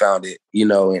they found it, you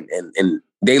know, and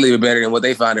they leave it better than what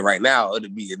they found it right now. It'll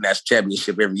be a national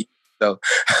championship every year. So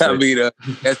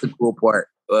that's the cool part.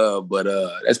 But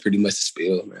that's pretty much the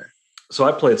spiel, man. So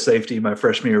I played safety my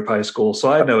freshman year of high school, so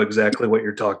I know exactly what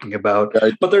you're talking about.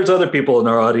 But there's other people in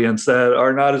our audience that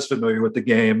are not as familiar with the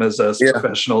game as us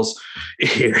professionals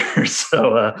here.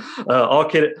 So all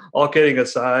kidding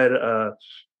aside,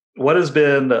 what has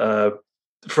been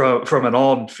from an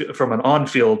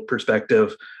on-field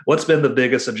perspective, what's been the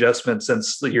biggest adjustment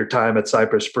since your time at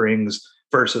Cypress Springs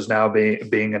versus now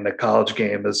being in the college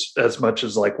game as much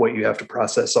as like what you have to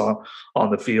process on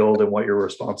the field and what you're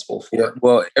responsible for? Yeah,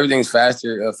 well, everything's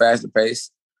faster pace,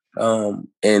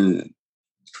 and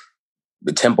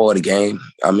the tempo of the game.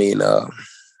 I mean,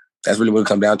 that's really what it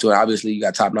comes down to. And obviously, you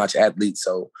got top-notch athletes,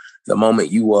 so the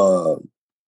moment you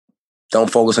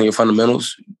don't focus on your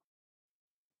fundamentals,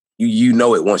 you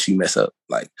know it once you mess up.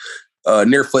 Like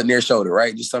near foot, near shoulder,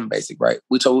 right? Just something basic, right?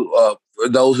 We told for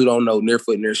those who don't know, near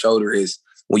foot, near shoulder is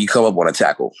when you come up on a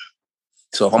tackle.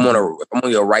 So if I'm on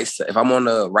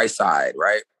the right side,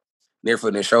 right, near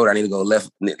foot, near shoulder, I need to go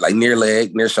left, like near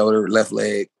leg, near shoulder, left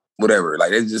leg, whatever.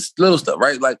 Like it's just little stuff,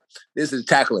 right? Like this is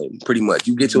tackling pretty much.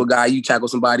 You get to a guy, you tackle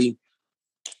somebody.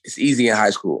 It's easy in high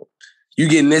school. You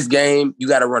get in this game, you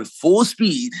got to run full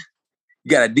speed. You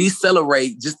got to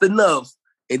decelerate just enough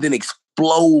and then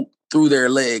explode through their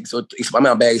legs or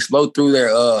explode through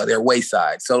their waist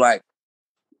side. So like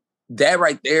that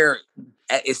right there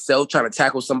at itself, trying to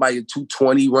tackle somebody at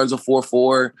 220, runs a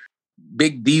 4.4,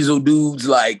 big diesel dudes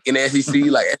like in the SEC,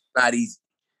 like it's not easy,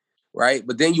 right?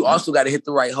 But then you also got to hit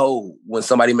the right hole when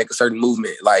somebody make a certain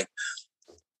movement, like,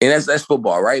 and that's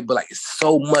football, right? But like it's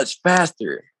so much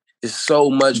faster. It's so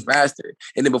much faster,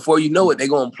 and then before you know it, they're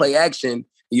gonna play action.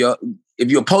 If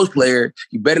you're a post player,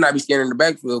 you better not be standing in the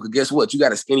backfield because guess what? You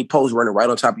got a skinny post running right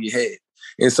on top of your head.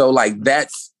 And so like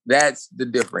that's the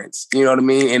difference. You know what I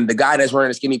mean? And the guy that's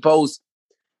running a skinny post,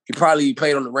 he probably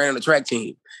ran on the track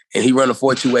team and he run a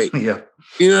 4.28. Yeah.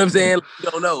 You know what I'm saying? Like,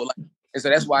 you don't know. Like, and so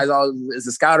that's why it's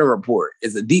a scouting report.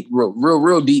 It's a deep,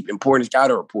 real deep, important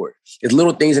scouting report. There's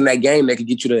little things in that game that can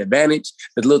get you the advantage.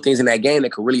 There's little things in that game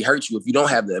that can really hurt you if you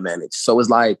don't have the advantage. So it's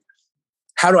like,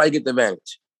 how do I get the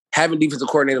advantage? Having defensive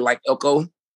coordinator like Elko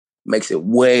makes it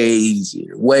way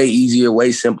easier,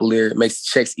 way simpler. It makes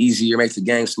checks easier, makes the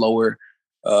game slower.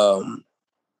 And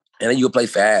then you'll play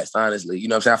fast, honestly. You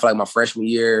know what I'm saying? I feel like my freshman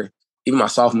year, even my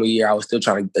sophomore year, I was still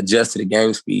trying to adjust to the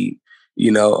game speed.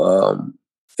 You know,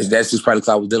 that's just probably because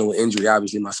I was dealing with injury,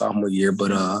 obviously, my sophomore year.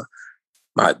 But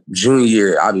my junior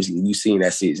year, obviously, you've seen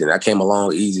that season. I came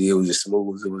along easy. It was just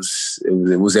smooth. It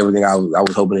was everything I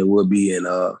was hoping it would be. And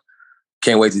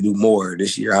can't wait to do more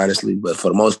this year, honestly. But for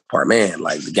the most part, man,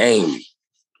 like the game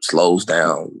slows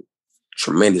down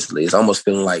tremendously. It's almost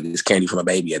feeling like it's candy from a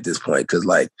baby at this point because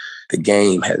like the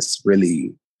game has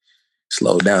really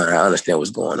slowed down. I understand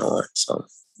what's going on. So,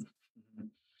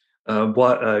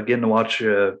 getting to watch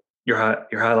your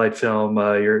highlight film,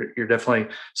 you're definitely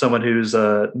someone who's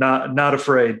not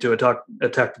afraid to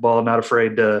attack the ball, not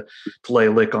afraid to lay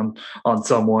a lick on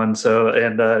someone. So,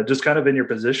 and just kind of in your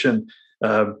position.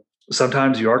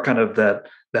 sometimes you are kind of that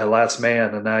last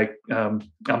man. And I'm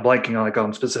blanking on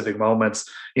on specific moments,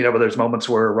 but there's moments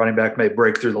where a running back may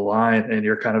break through the line and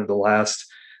you're kind of the last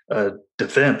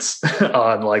defense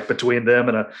on between them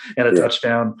and a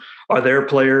touchdown. Are there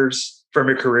players from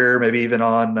your career, maybe even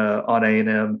on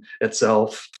A&M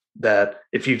itself, that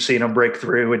if you've seen them break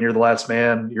through and you're the last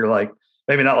man, you're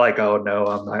maybe not oh no,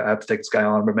 I have to take this guy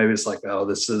on, but maybe it's oh,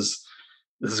 this is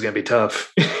going to be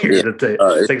tough here to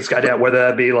take this guy down, whether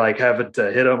that be having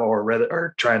to hit him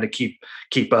or trying to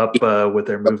keep up with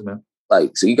their movement.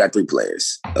 So you got three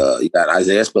players. You got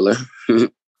Isaiah Spiller, you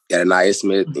got Anaya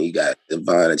Smith, and you got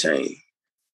Devon Achane.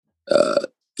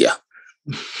 Yeah.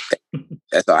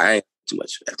 That's all. I ain't too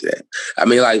much after that. I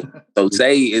mean, so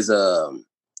Zay is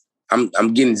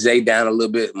I'm getting Zay down a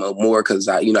little bit more because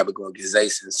I've been going to get Zay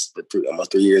since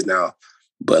almost 3 years now.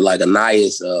 But Anaya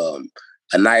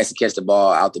can catch the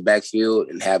ball out the backfield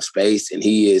and have space, and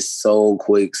he is so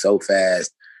quick, so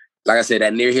fast. Like I said,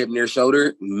 that near hip, near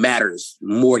shoulder matters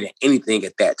more than anything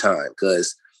at that time,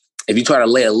 because if you try to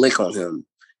lay a lick on him,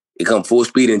 you come full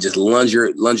speed and just lunge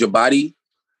your body,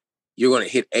 you're going to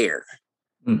hit air.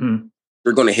 Mm-hmm.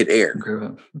 You're going to hit air.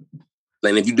 Okay.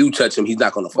 And if you do touch him, he's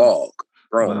not going to fall.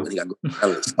 Wow.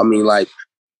 I mean,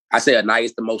 I say Anaya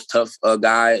is the most tough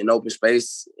guy in open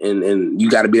space, and you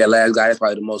got to be that last guy. That's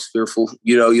probably the most fearful.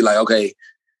 You're okay,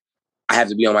 I have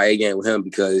to be on my A game with him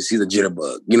because he's a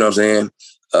jitterbug. You know what I'm saying?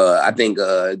 I think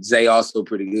Zay also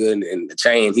pretty good, and the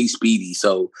chain, he's speedy.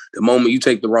 So the moment you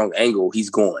take the wrong angle, he's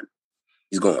gone.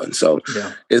 So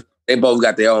they both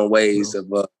got their own ways of,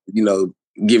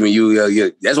 giving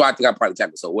you. That's why I think I probably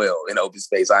tackle so well in open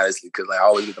space, honestly, because I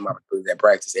always get them opportunity at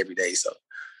practice every day. So.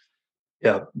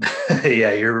 Yeah,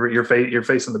 yeah, you're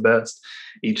facing the best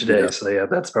each day. Yeah. So yeah,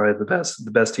 that's probably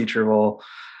the best teacher of all.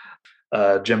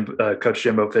 Coach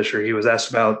Jimbo Fisher, he was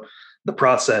asked about the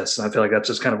process, and I feel like that's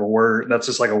just kind of a word. That's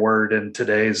just a word in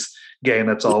today's game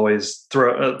that's always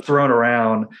thrown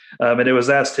around. And it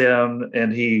was asked him,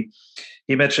 and he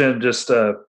mentioned just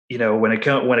when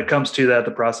it comes to that,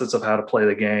 the process of how to play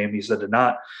the game. He said to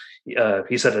not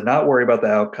worry about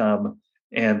the outcome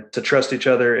and to trust each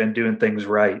other and doing things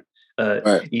right.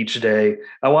 Each day.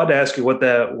 I wanted to ask you what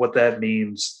that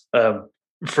means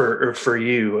for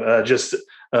you, just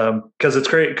because it's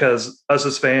great, because us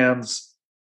as fans,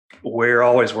 we're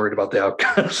always worried about the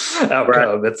outcome and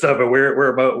stuff, but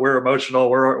we're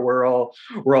emotional. We're all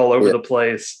over the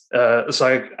place.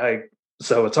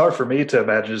 So it's hard for me to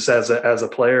imagine, just as a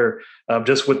player,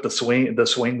 just with the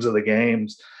swings of the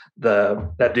games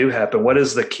that do happen. What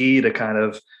is the key to kind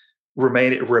of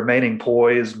remaining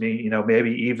poised, maybe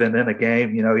even in a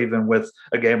game, even with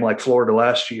a game like Florida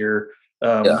last year,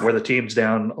 where the team's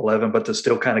down 11, but to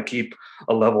still kind of keep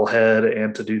a level head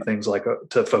and to do things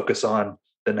to focus on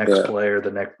the next play or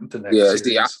the next series.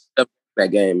 See, that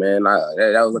game, man,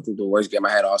 that was the worst game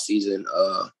I had all season,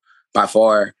 by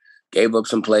far. Gave up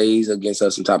some plays against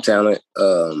some top talent,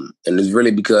 and it's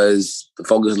really because the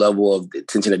focus level of the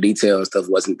attention to detail and stuff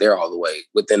wasn't there all the way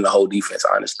within the whole defense,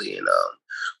 honestly. And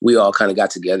we all kind of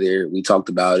got together, we talked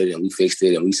about it, and we fixed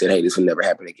it, and we said, hey, this will never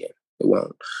happen again. It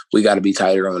won't. We got to be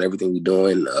tighter on everything we're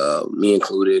doing, me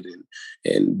included,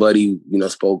 and Buddy,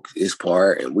 spoke his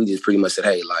part, and we just pretty much said,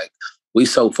 hey, we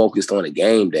so focused on a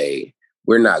game day,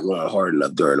 we're not going hard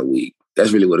enough during the week.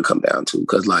 That's really what it come down to,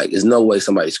 because there's no way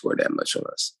somebody scored that much on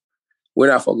us. We're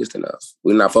not focused enough.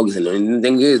 We're not focusing. And the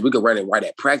thing is, we could run it right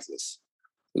at practice.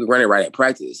 But when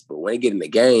they get in the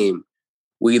game,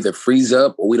 we either freeze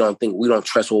up or we don't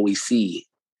trust what we see,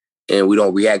 and we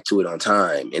don't react to it on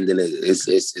time. And then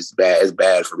it's bad. It's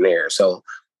bad from there. So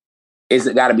it's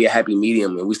got to be a happy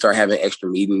medium, and we start having extra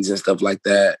meetings and stuff like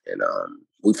that. And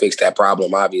we fixed that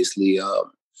problem, obviously.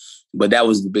 But that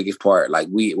was the biggest part.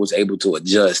 We was able to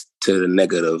adjust to the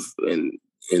negative and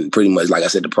pretty much, like I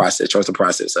said, trust the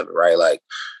process of it, right?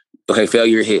 Okay,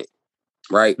 failure hit,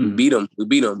 right? Mm-hmm. We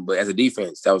beat them, but as a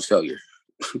defense, that was failure,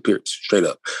 period, straight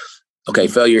up. Okay,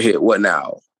 failure hit, what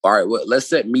now? All right, well, let's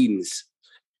set meetings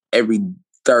every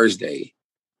Thursday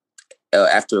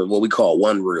after what we call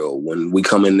one reel, when we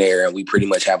come in there and we pretty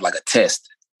much have a test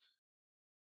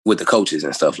with the coaches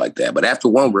and stuff like that. But after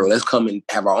one reel, let's come and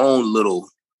have our own little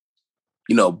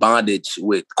bondage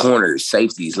with corners,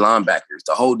 safeties, linebackers,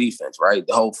 the whole defense, right?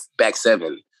 The whole back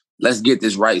seven. Let's get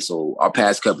this right so our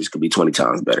pass coverage could be 20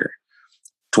 times better,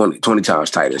 20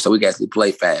 times tighter, so we can actually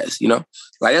play fast,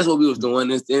 that's what we was doing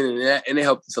this thing, and it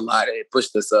helped us a lot. It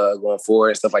pushed us going forward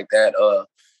and stuff like that.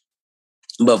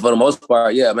 But for the most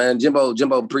part, yeah, man, Jimbo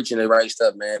preaching the right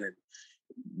stuff, man. And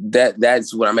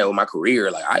that's what I'm at with my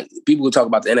career. People will talk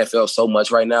about the NFL so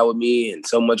much right now with me, and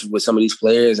so much with some of these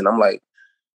players, and I'm like,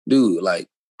 dude,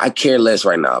 I care less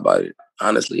right now about it,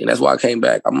 honestly. And that's why I came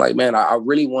back. I'm like, man, I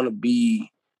really want to be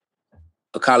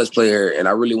a college player and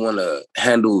I really want to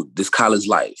handle this college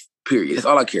life, period. That's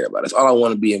all I care about. That's all I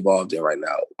want to be involved in right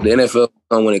now. The NFL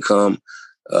come when it come,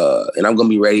 and I'm going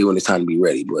to be ready when it's time to be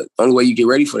ready. But the only way you get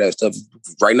ready for that stuff is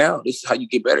right now. This is how you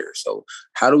get better. So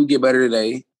how do we get better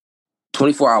today?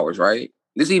 24 hours, right?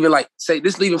 This even like, say,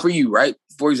 this is even for you, right?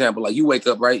 For example, like you wake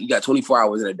up, right? You got 24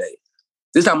 hours in a day.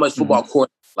 This is how much football court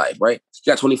life, right?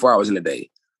 You got 24 hours in a day.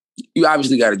 You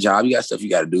obviously got a job. You got stuff you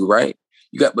got to do, right?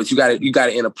 You got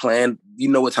it in a plan. You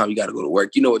know what time you got to go to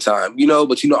work. You know what time,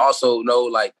 but also know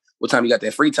like what time you got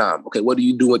that free time. Okay, what do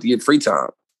you do with your free time,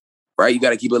 right? You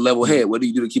got to keep a level head. What do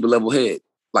you do to keep a level head?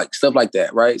 Like stuff like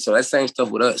that, right? So that same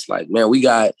stuff with us. Like, man, we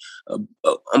got an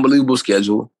unbelievable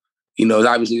schedule. It's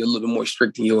obviously a little bit more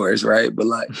strict than yours, right? But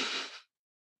like,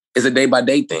 it's a day by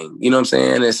day thing. You know what I'm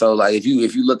saying? And so like, if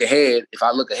you look ahead, if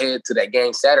I look ahead to that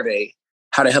game Saturday,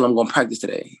 how the hell I'm going to practice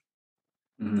today?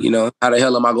 How the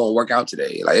hell am I going to work out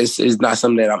today? Like, it's not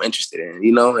something that I'm interested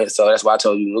in, And so that's why I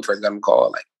told you when we first got on the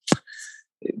call, like,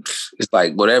 it's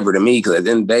like whatever to me. Because at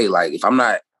the end of the day, like, if I'm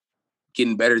not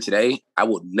getting better today, I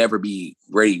will never be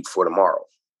ready for tomorrow.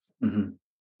 Mm-hmm.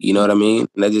 You know what I mean?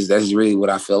 And that's just really what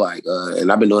I feel like.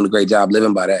 And I've been doing a great job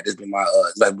living by that. It's been my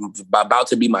about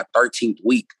to be my 13th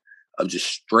week of just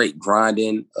straight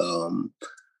grinding,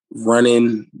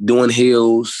 running, doing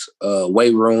hills,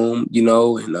 weight room,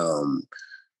 and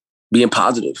being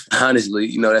positive.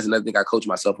 Honestly, that's another thing I coach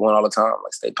myself on all the time.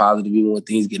 Like, stay positive even when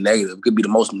things get negative. It could be the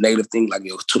most negative thing, like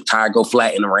tire go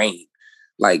flat in the rain.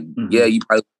 Like, yeah, you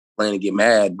probably plan to get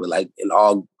mad, but like in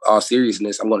all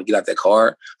seriousness, I'm going to get out that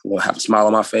car. I'm going to have a smile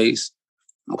on my face.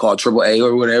 I'm going to call AAA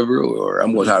or whatever, or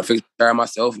I'm going to try to fix the tire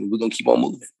myself, and we're going to keep on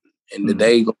moving. And the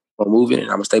day going to keep on moving, and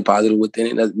I'm going to stay positive within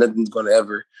it. Nothing's going to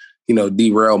ever,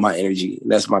 derail my energy.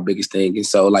 And that's my biggest thing. And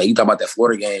so, like, you talk about that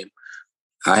Florida game,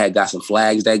 I had got some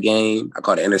flags that game. I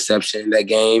caught an interception that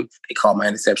game. They called my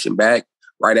interception back.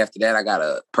 Right after that, I got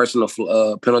a personal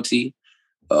penalty.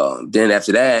 Then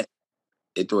after that,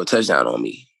 they threw a touchdown on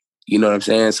me. You know what I'm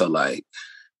saying? So, like,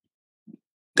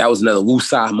 that was another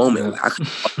woosah moment. Like, I could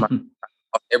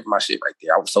off my shit right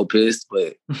there. I was so pissed,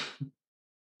 but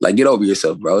like, get over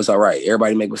yourself, bro. It's all right.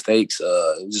 Everybody make mistakes.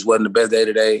 It just wasn't the best day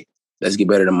today. Let's get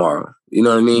better tomorrow. You know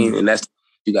what I mean? And that's what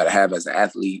you got to have as an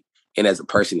athlete and as a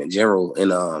person in general.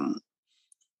 And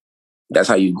that's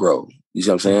how you grow. You see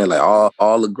what I'm saying? Like,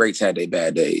 all the greats had their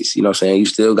bad days. You know what I'm saying? You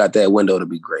still got that window to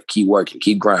be great. Keep working.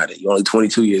 Keep grinding. You're only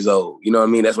 22 years old. You know what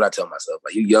I mean? That's what I tell myself.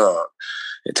 Like, you young.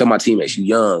 And tell my teammates, you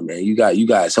young, man. You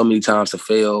got so many times to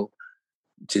fail.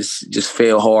 Just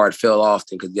fail hard, fail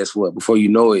often. Because guess what? Before you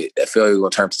know it, that failure will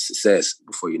turn to success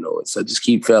before you know it. So just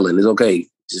keep failing. It's okay.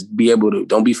 Just be able to,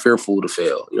 don't be fearful to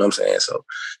fail. You know what I'm saying? So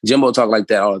Jimbo talk like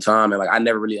that all the time. And like, I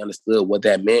never really understood what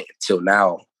that meant until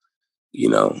now,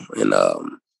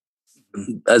 and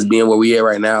us being where we are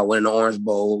right now, winning the Orange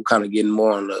Bowl, kind of getting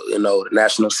more on the, the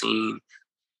national scene.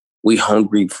 We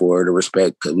hungry for the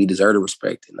respect because we deserve the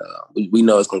respect. And we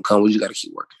know it's going to come. We just got to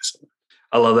keep working. So.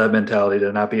 I love that mentality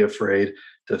to not be afraid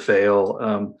to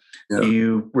fail. Do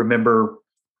you remember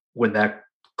when that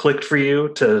clicked for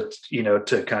you to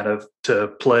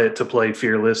play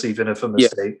fearless, even if a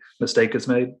mistake is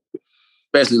made?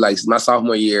 Especially like my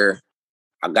sophomore year,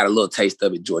 I got a little taste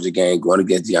of it, Georgia game, going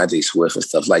against DeAndre Swift and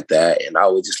stuff like that. And I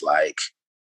was just like,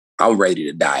 I'm ready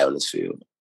to die on this field.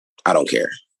 I don't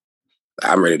care.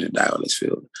 I'm ready to die on this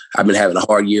field. I've been having a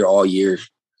hard year all year.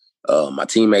 My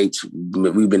teammates,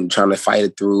 we've been trying to fight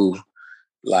it through,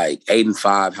 like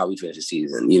 8-5, how we finish the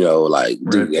season.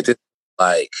 Dude, at this,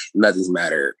 like, nothing's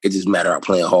matter. It just matter of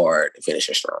playing hard and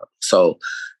finishing strong. So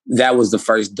that was the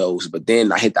first dose. But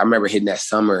then I remember hitting that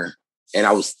summer, and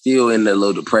I was still in the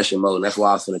little depression mode. And that's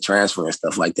why I was going to transfer and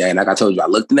stuff like that. And like I told you, I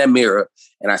looked in that mirror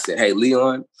and I said, hey,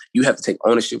 Leon, you have to take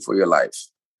ownership for your life.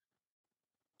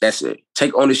 That's it.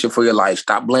 Take ownership for your life.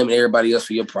 Stop blaming everybody else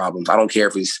for your problems. I don't care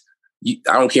if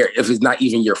it's not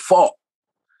even your fault.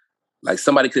 Like,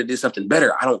 somebody could have did something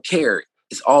better. I don't care.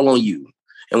 It's all on you.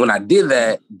 And when I did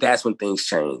that, that's when things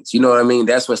changed. You know what I mean?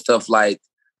 That's when stuff like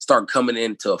started coming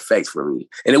into effect for me.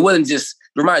 And it wasn't just,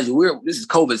 remind you, this is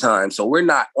COVID time, so we're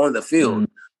not on the field.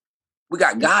 We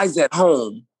got guys at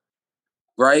home,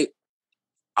 right?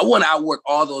 I want to outwork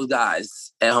all those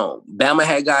guys at home. Bama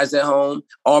had guys at home.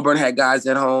 Auburn had guys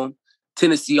at home.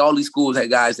 Tennessee, all these schools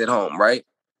had guys at home, right?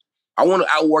 I want to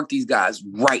outwork these guys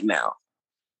right now.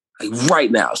 Like, right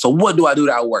now. So what do I do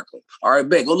to outwork them? All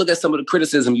right, go look at some of the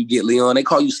criticism you get, Leon. They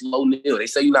call you slow Neil. They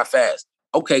say you're not fast.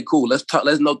 Okay, cool. Let's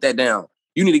note that down.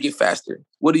 You need to get faster.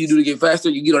 What do you do to get faster?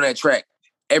 You get on that track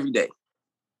every day.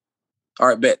 All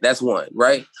right, bet. That's one,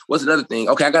 right? What's another thing?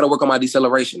 Okay, I got to work on my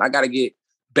deceleration. I got to get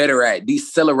better at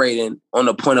decelerating on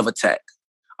the point of attack.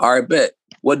 All right, bet.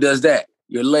 What does that?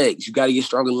 Your legs. You got to get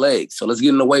stronger legs. So let's get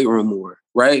in the weight room more,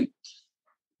 right?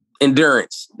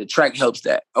 Endurance. The track helps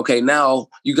that. Okay, now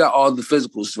you got all the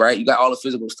physicals, right? You got all the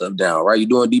physical stuff down, right? You're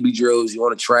doing DB drills. You're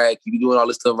on the track. You're doing all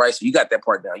this stuff, right? So you got that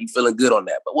part down. You feeling good on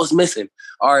that. But what's missing?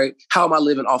 All right, how am I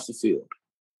living off the field?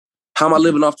 How am I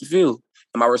living off the field?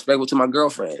 Am I respectful to my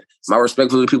girlfriend? Am I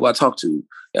respectful to the people I talk to?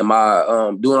 Am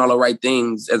I doing all the right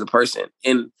things as a person?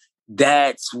 And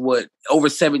that's what, over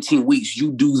 17 weeks,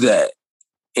 you do that.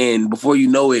 And before you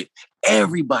know it,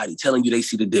 everybody telling you they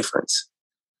see the difference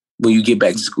when you get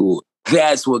back to school.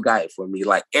 That's what got it for me.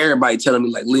 Like, everybody telling me,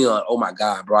 like, Leon, oh my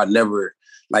God, bro, I never,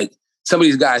 like, some of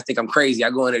these guys think I'm crazy. I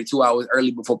go in there 2 hours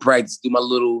early before practice, do my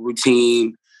little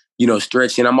routine,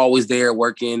 stretching. I'm always there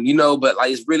working, but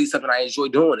like, it's really something I enjoy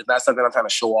doing. It's not something I'm trying to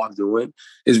show off doing.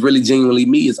 It's really genuinely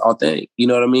me. It's authentic. You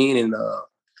know what I mean? And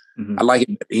I like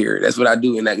it here. That's what I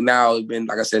do. And like, now it's been,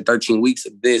 like I said, 13 weeks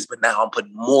of this, but now I'm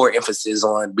putting more emphasis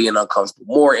on being uncomfortable,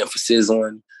 more emphasis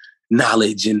on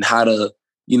knowledge and how to,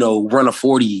 run a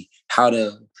 40, how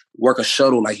to work a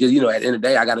shuttle. Like, at the end of the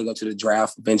day, I got to go to the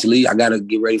draft eventually. I got to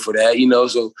get ready for that,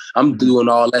 So I'm doing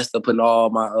all that stuff, putting all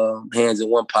my hands in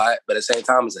one pot. But at the same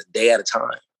time, it's a day at a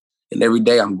time. And every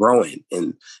day I'm growing.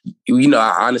 And,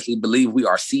 I honestly believe we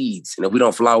are seeds. And if we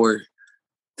don't flower,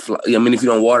 if you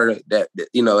don't water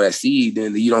that seed,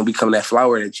 then you don't become that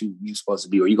flower that you're supposed to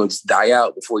be, or you're going to just die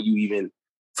out before you even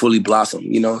fully blossom,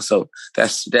 So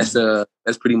that's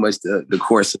pretty much the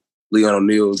course of Leon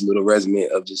O'Neal's little resume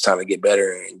of just trying to get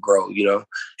better and grow, And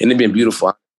it's been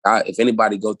beautiful. If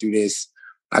anybody go through this,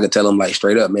 I could tell them, like,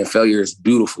 straight up, man, failure is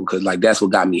beautiful, because like, that's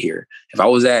what got me here. If I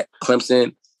was at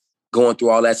Clemson going through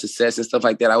all that success and stuff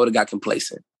like that, I would have got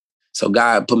complacent. So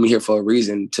God put me here for a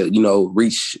reason to,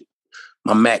 reach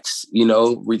my max,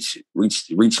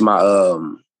 reach my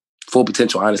full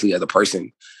potential, honestly, as a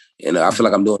person. And I feel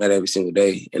like I'm doing that every single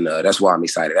day. And that's why I'm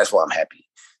excited. That's why I'm happy.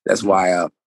 That's why I'm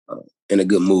in a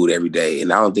good mood every day.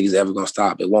 And I don't think it's ever going to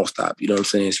stop. It won't stop. You know what I'm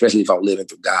saying? Especially if I'm living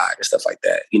through God and stuff like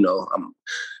that.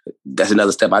 That's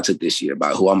another step I took this year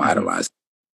about who I'm idolizing,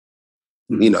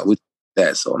 with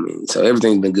that. So, so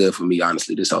everything's been good for me,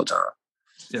 honestly, this whole time.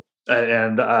 Yeah.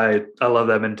 And I love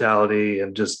that mentality,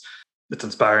 and just, it's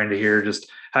inspiring to hear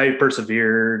just how you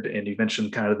persevered. And you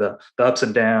mentioned kind of the ups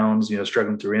and downs,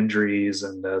 struggling through injuries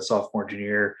and sophomore,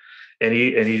 junior. And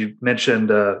he mentioned,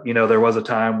 there was a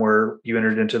time where you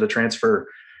entered into the transfer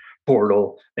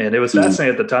portal, and it was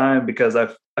fascinating at the time, because I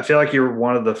feel like you were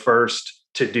one of the first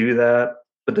to do that,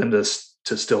 but then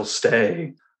to still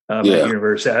stay at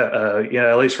university.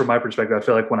 At least from my perspective, I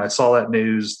feel like when I saw that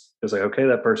news, it was like, okay,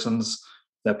 that person's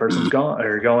gone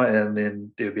or going, and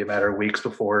then it would be a matter of weeks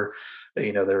before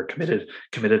they were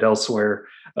committed elsewhere.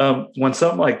 When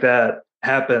something like that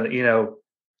happened,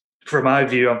 from my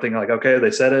view, I'm thinking like, okay, they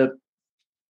said it.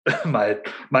 My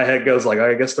head goes like,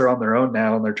 I guess they're on their own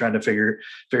now, and they're trying to figure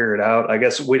it out. I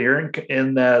guess when you're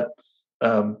in that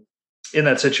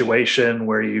situation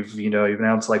where you've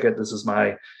announced, like, this is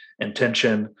my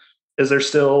intention, is it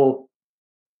still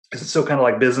kind of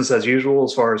like business as usual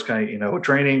as far as kind of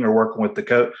training or working with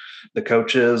the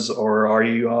coaches, or are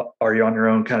you on your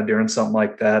own kind of doing something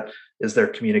like that? Is there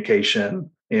communication?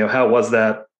 How was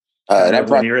that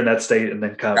when you're in that state and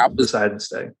then decide to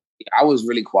stay? I was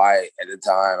really quiet at the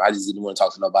time. I just didn't want to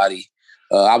talk to nobody.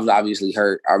 I was obviously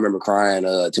hurt. I remember crying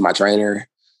to my trainer,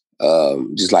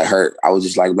 just like hurt. I was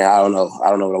just like, man, I don't know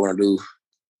what I want to do.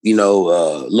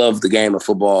 Love the game of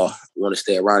football. Want to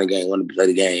stay around the game. Want to play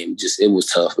the game. Just, it was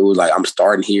tough. It was like, I'm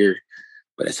starting here,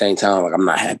 but at the same time, like, I'm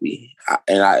not happy.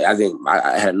 I think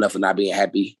I had enough of not being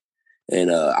happy,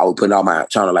 and I was putting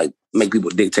trying to like make people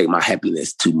dictate my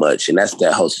happiness too much, and that's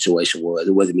that whole situation was.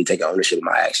 It wasn't me taking ownership of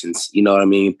my actions. You know what I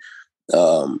mean?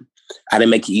 I didn't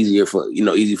make it easy for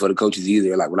the coaches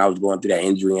either. Like, when I was going through that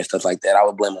injury and stuff like that, I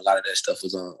would blame a lot of that stuff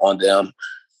was on them.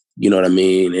 You know what I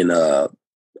mean? And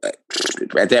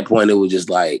at that point, it was just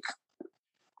like,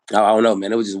 I don't know,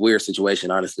 man. It was just a weird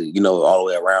situation, honestly, all the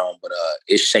way around. But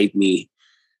it shaped me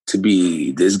to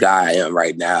be this guy I am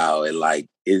right now. And like,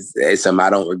 it's something I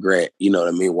don't regret. You know what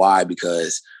I mean? Why?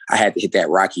 Because I had to hit that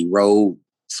rocky road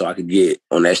so I could get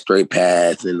on that straight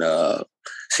path and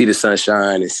see the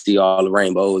sunshine and see all the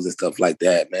rainbows and stuff like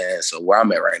that, man. So where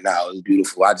I'm at right now is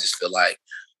beautiful. I just feel like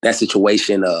that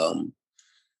situation, I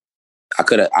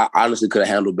honestly could have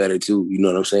handled better too. You know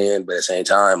what I'm saying? But at the same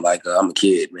time, like, I'm a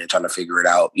kid, man, trying to figure it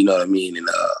out. You know what I mean? And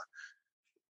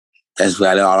that's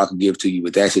about all I could give to you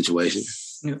with that situation.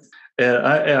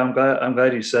 Yeah, I'm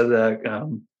glad you said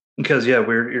that, because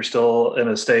you're still in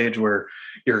a stage where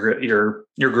you're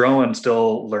growing,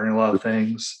 still learning a lot of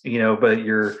things, but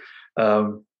you're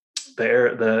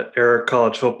the era of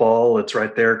college football, it's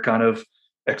right there, kind of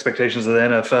expectations of the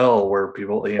NFL, where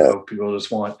people, people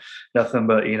just want nothing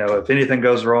but, if anything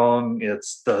goes wrong,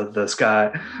 it's the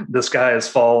sky is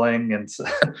falling, and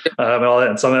and all that,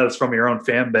 and some of that's from your own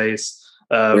fan base.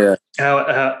 How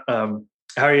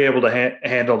are you able to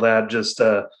handle that? Just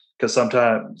because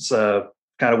sometimes,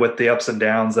 kind of with the ups and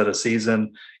downs that a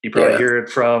season, you probably hear it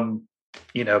from,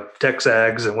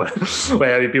 Texags and what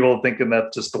have you, people thinking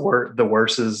that just the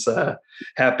worst is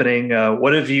happening.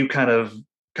 What have you kind of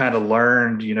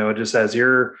learned, just as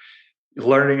you're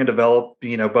learning and develop,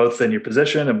 both in your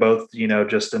position and both,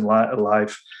 just in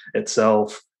life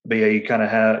itself? But yeah, you kind of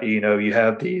have, you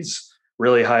have these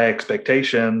really high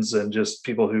expectations, and just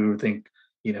people who think,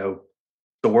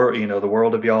 the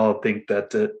world of y'all, think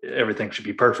that everything should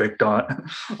be perfect on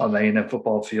the A&M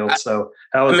football field. So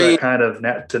how is that kind of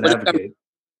to navigate?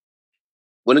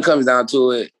 When it comes down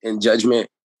to it, in judgment,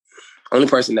 only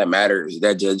person that matters,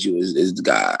 that judge you, is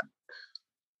God.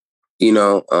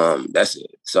 That's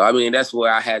it. So I mean, that's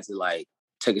where I had to like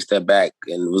take a step back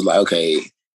and was like, okay,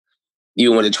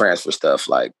 you want to transfer stuff.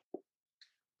 Like,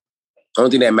 only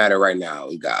thing that matter right now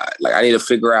is God. Like, I need to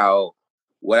figure out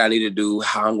what I need to do,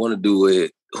 how I'm going to do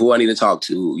it, who I need to talk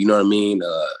to. You know what I mean?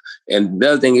 And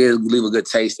the other thing is, leave a good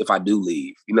taste if I do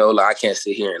leave. Like, I can't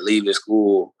sit here and leave the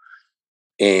school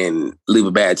and leave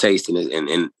a bad taste in it.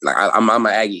 And like, I'm an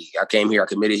Aggie. I came here, I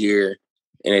committed here,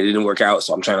 and it didn't work out,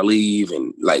 so I'm trying to leave.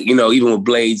 And like, even with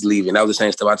Blades leaving, that was the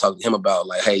same stuff I talked to him about.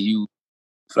 Like, hey, you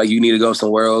feel like you need to go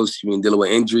somewhere else. You've been dealing with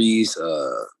injuries.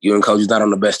 You and coach is not on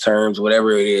the best terms,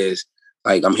 whatever it is.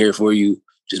 Like, I'm here for you.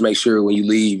 Just make sure when you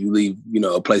leave,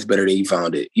 a place better than you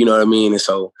found it. You know what I mean? And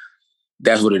so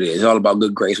that's what it is. It's all about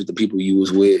good grace with the people you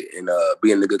was with, and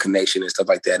being a good connection and stuff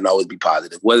like that, and always be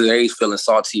positive. Whether they feeling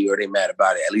salty or they mad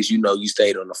about it, at least you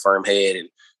stayed on a firm head and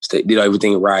did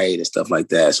everything right and stuff like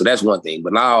that. So that's one thing.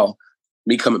 But now,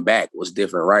 me coming back was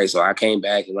different, right? So I came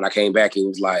back, and when I came back, it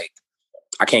was like,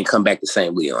 I can't come back the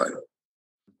same Leon.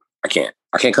 I can't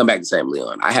come back the same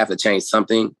Leon. I have to change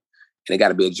something. And it got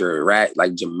to be a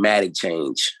dramatic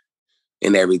change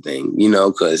in everything,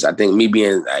 because I think me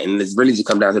being, and it's really just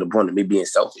come down to the point of me being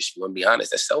selfish. You want to be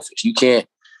honest, that's selfish. You can't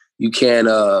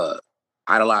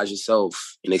idolize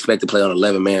yourself and expect to play on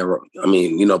 11 man. I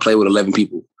mean, play with 11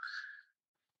 people.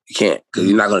 You can't, because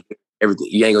you're not going to do everything.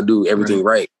 You ain't going to do everything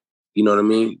right. You know what I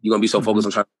mean? You're going to be so focused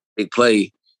on trying to make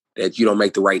play that you don't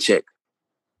make the right check.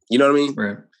 You know what I mean?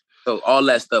 Right. So all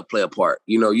that stuff play a part.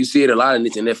 You see it a lot in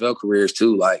these NFL careers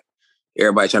too, like,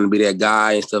 everybody trying to be that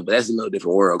guy and stuff, but that's a little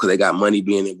different world because they got money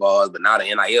being involved, but not an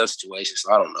NIL situation,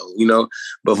 so I don't know,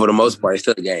 But for the most part, it's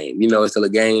still a game. It's still a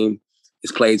game.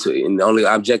 It's played to, and the only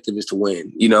objective is to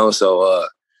win, So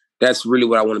that's really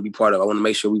what I want to be part of. I want to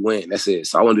make sure we win. That's it.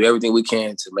 So I want to do everything we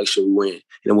can to make sure we win.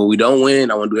 And when we don't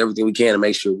win, I want to do everything we can to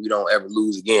make sure we don't ever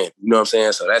lose again. You know what I'm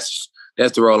saying? So that's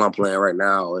the role I'm playing right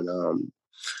now. And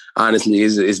honestly,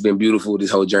 it's been beautiful,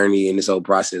 this whole journey and this whole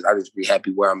process. I just be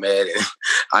happy where I'm at. And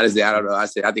honestly, I don't know. I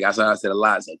said a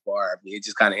lot so far. I mean, it's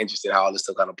just kind of interesting how all this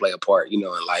stuff kind of play a part, in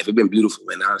life. It's been beautiful,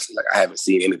 man. Honestly, like, I haven't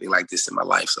seen anything like this in my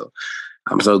life. So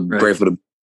I'm so grateful to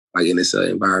be in this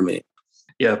environment.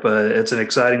 Yeah, but it's an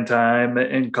exciting time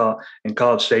in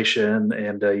College Station,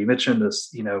 and you mentioned this.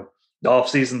 The off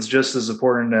season's just as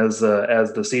important as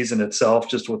the season itself,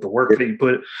 just with the work that you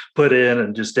put in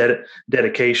and just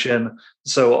dedication.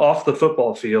 So off the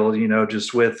football field,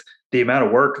 just with the amount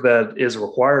of work that is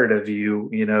required of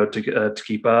you, to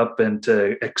keep up and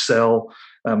to excel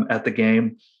at the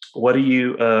game. What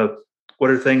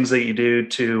are things that you do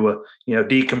to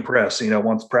decompress?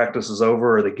 Once practice is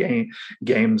over or the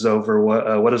game's over,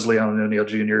 what does Leon O'Neal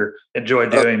Jr. enjoy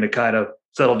doing to kind of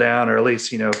settle down, or at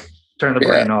least turn the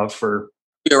brain off for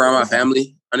be around my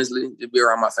family? Honestly, just be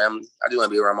around my family. I just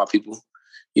want to be around my people.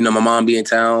 My mom be in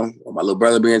town, or my little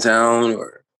brother be in town,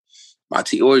 or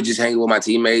or just hanging with my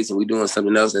teammates and we doing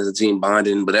something else as a team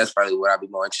bonding. But that's probably what I'd be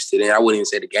more interested in. I wouldn't even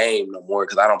say the game no more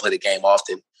because I don't play the game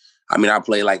often. I mean, I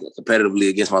play like competitively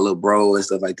against my little bro and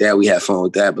stuff like that. We have fun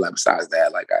with that. But like besides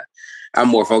that, like I'm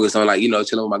more focused on like, chilling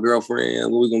with my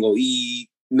girlfriend. Where we gonna go eat?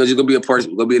 Just gonna be a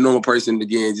person, gonna be a normal person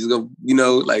again. Just go,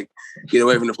 like get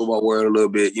away from the football world a little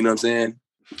bit. You know what I'm saying?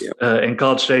 Yeah. In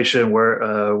College Station, where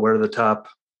are the top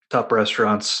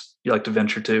restaurants you like to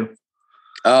venture to?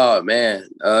 Oh man,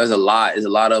 there's a lot. There's a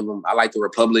lot of them. I like the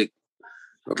Republic.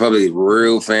 Republic is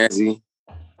real fancy.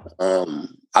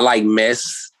 I like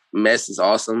Mess. Mess is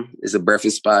awesome. It's a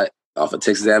breakfast spot off of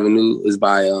Texas Avenue. It's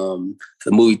by the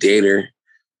movie theater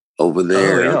over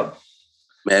there. Oh, yeah.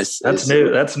 Man, That's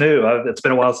new. That's new. It's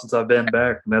been a while since I've been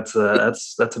back. And that's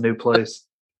a new place.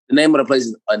 The name of the place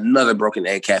is Another Broken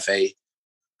Egg Cafe.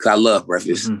 Cause I love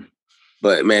breakfast,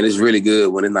 but man, it's really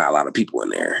good when there's not a lot of people in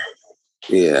there.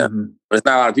 Yeah, when there's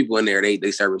not a lot of people in there,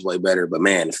 they serve us way better. But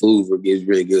man, the food is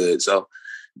really good. So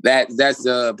that's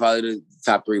probably the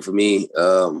top 3 for me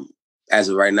as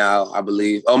of right now. I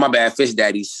believe. Oh my bad, Fish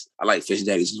Daddies. I like Fish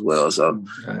Daddies as well. So,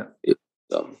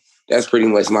 so that's pretty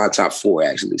much my top 4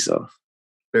 actually. So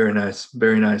very nice,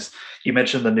 very nice. You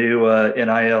mentioned the new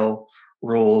NIL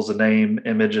rules, the name,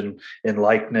 image, and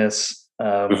likeness.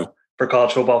 For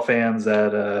college football fans,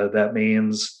 that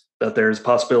means that there's a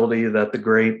possibility that the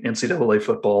great NCAA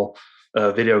football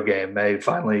video game may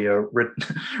finally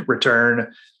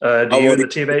return. Do you and the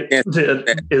teammate,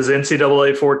 is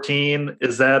NCAA 14,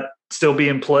 is that still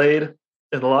being played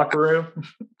in the locker room?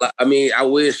 I mean, I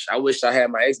wish I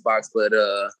had my Xbox, but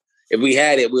if we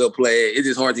had it, we'll play it. It's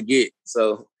just hard to get.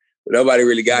 So nobody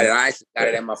really got it. I actually got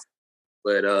it at my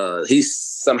phone, but he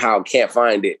somehow can't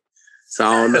find it. So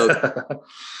I don't know.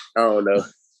 I don't know.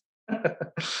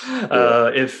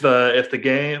 If the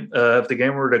game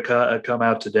were to come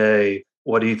out today,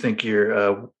 what do you think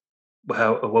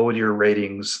what would your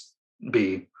ratings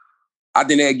be? I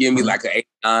think they'd give me like an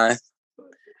 89.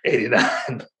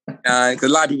 89. Because a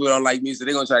lot of people don't like me, so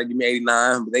they're gonna try to give me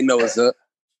 89, but they know what's up.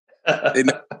 They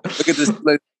know, look at this.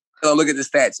 Look at the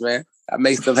stats, man. I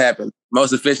make stuff happen.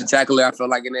 Most efficient tackler, I felt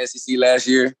like in the SEC last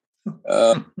year.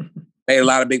 Made a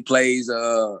lot of big plays.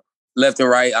 Left and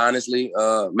right, honestly.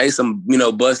 Made some,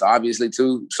 busts, obviously,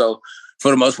 too. So,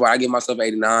 for the most part, I give myself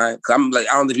 89. Because I'm like,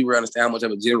 I don't think people understand how much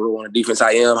of a general on the defense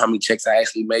I am, how many checks I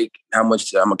actually make, how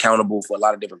much I'm accountable for a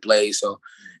lot of different plays. So,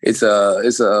 it's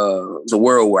a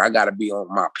world where I got to be on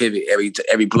my pivot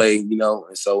every play,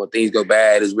 And so, when things go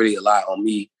bad, it's really a lot on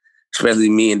me, especially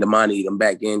me and Damani, them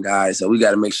back end guys. So, we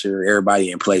got to make sure everybody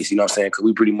in place, you know what I'm saying? Because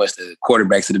we pretty much the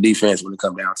quarterbacks of the defense when it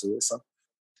comes down to it, so.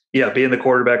 Yeah, being the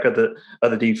quarterback of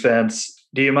the defense.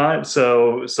 Do you mind?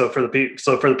 So for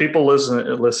the people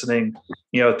listening,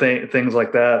 things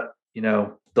like that,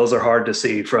 those are hard to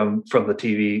see from the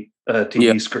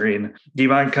TV screen. Do you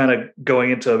mind kind of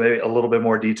going into maybe a little bit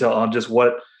more detail on just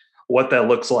what that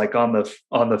looks like on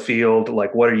the field?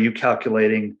 Like, what are you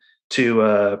calculating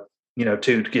to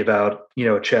give out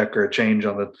a check or a change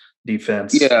on the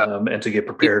defense, and to get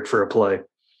prepared for a play?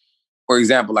 For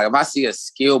example, like if I see a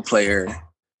skill player.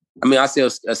 I see a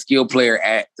skilled player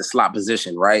at the slot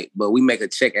position, right? But we make a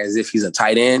check as if he's a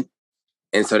tight end.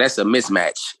 And so that's a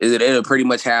mismatch. It'll pretty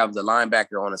much have the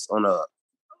linebacker on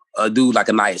a dude like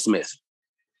a Nia Smith.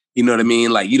 You know what I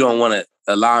mean? Like you don't want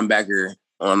a linebacker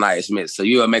on Nia Smith. So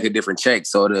you'll make a different check.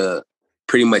 So to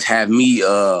pretty much have me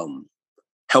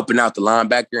helping out the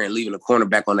linebacker and leaving the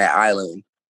cornerback on that island.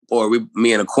 Or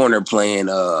me and a corner playing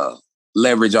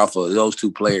leverage off of those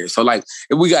two players. So like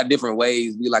if we got different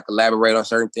ways, we like elaborate on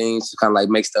certain things to kind of like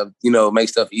make stuff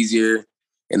easier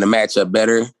and the matchup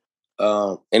better.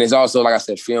 And it's also, like I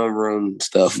said, film room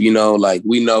stuff, like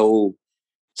we know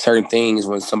certain things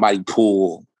when somebody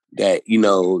pull that,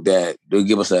 that they'll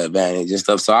give us an advantage and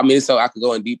stuff. So so I could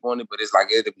go in deep on it, but it's like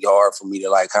it'd be hard for me to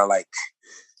like kind of like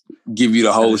give you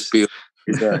the whole spiel.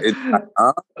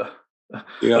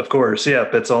 Of course. Yeah.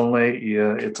 It's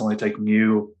only taking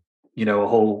you a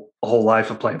whole life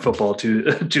of playing football to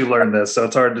learn this. So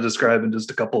it's hard to describe in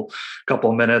just a couple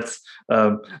of minutes.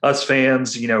 Us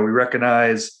fans, we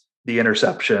recognize the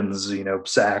interceptions,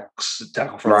 sacks,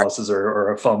 tackle for losses,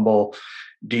 or a fumble.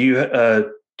 Do you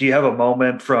have a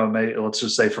moment from let's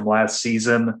just say from last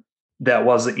season that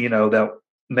wasn't, that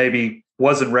maybe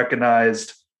wasn't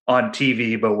recognized on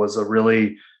TV, but was a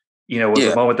really,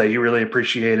 a moment that you really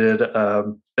appreciated,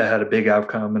 that had a big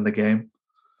outcome in the game?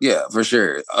 Yeah, for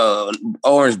sure.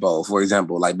 Orange Bowl, for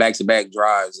example, like back-to-back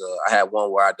drives. I had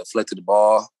one where I deflected the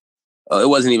ball. It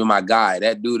wasn't even my guy.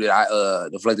 That dude that I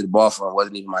deflected the ball from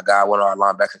wasn't even my guy. One of our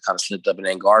linebackers kind of slipped up and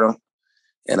didn't guard him.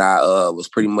 And I was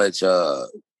pretty much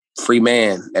free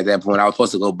man at that point. I was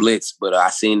supposed to go blitz, but I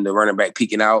seen the running back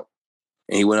peeking out,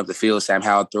 and he went up the field. Sam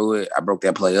Howell threw it. I broke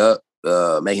that play up,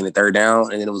 making it third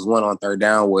down. And then it was one on third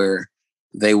down where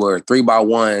they were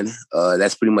 3-by-1.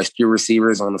 That's pretty much 3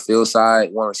 receivers on the field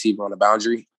side, 1 receiver on the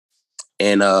boundary.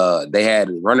 And they had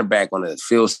a running back on the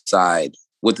field side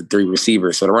with the 3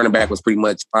 receivers. So the running back was pretty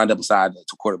much lined up beside the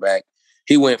quarterback.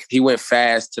 He went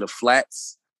fast to the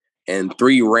flats, and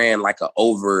 3 ran like an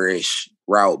over-ish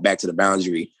route back to the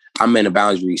boundary. I'm in the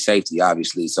boundary safety,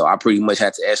 obviously. So I pretty much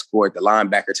had to escort the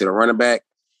linebacker to the running back,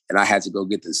 and I had to go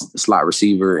get the slot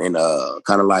receiver and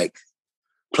kind of like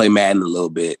play Madden a little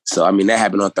bit. So, that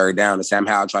happened on third down. And Sam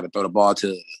Howell tried to throw the ball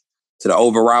to the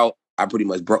over route. I pretty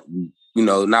much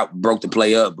not broke the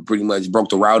play up, but pretty much broke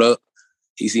the route up.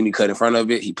 He see me cut in front of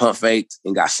it. He pump faked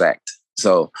and got sacked.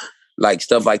 So, like,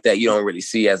 stuff like that you don't really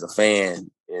see as a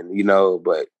fan. And,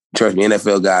 but trust me,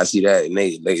 NFL guys see that and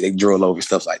they drill over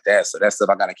stuff like that. So that's stuff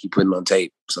I got to keep putting on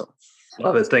tape. So.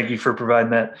 Love it. Thank you for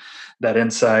providing that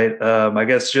insight. I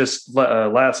guess just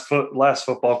last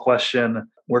football question.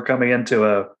 We're coming into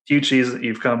a huge season.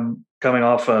 You've coming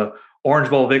off a Orange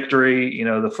Bowl victory,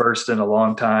 the first in a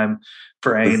long time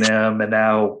for A&M, and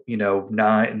now,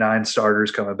 nine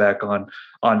starters coming back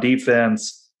on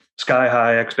defense, sky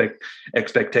high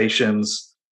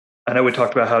expectations. I know we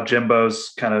talked about how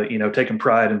Jimbo's kind of, taking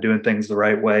pride in doing things the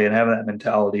right way and having that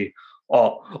mentality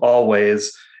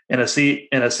always in a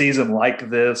season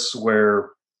like this where,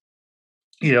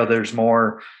 there's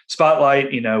more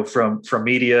spotlight, from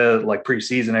media, like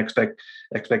preseason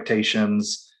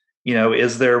expectations.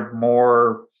 Is there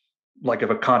more like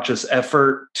of a conscious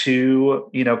effort to,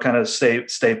 kind of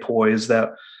stay poised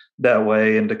that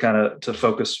way and to kind of to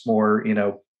focus more,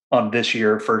 on this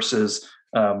year versus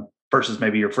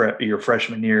maybe your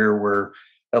freshman year, where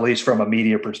at least from a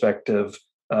media perspective,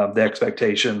 the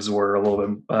expectations were a little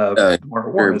bit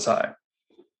weren't as high.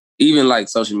 Even like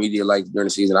social media, like during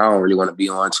the season, I don't really want to be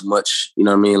on too much. You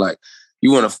know what I mean? Like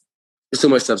there's too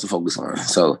much stuff to focus on.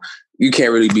 So you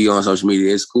can't really be on social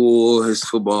media. It's school, it's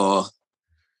football.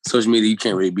 Social media, you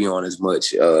can't really be on as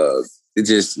much. It's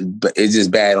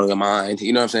just bad on your mind.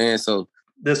 You know what I'm saying? So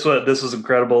this was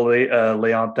incredible,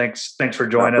 Leon. Thanks for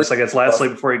joining us. I guess lastly,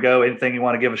 before you go, anything you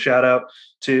want to give a shout out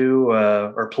to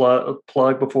or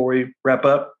plug before we wrap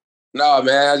up? No,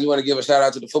 man, I just want to give a shout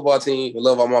out to the football team. I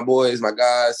love all my boys, my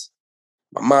guys,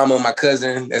 my mama, my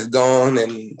cousin that's gone,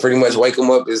 and pretty much wake him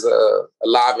up is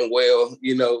alive and well,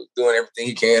 doing everything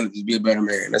he can to just be a better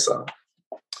man. That's all.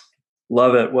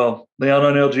 Love it. Well, Leon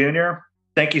O'Neal Jr.,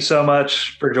 thank you so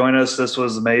much for joining us. This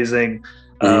was amazing.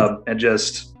 And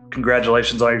just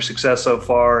congratulations on your success so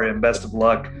far, and best of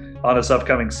luck on this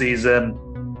upcoming season.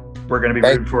 We're going to be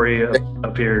rooting for you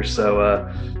up here. So,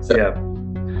 yeah,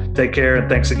 take care and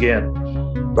thanks again.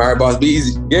 All right, boss. Be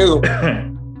easy. Yeah.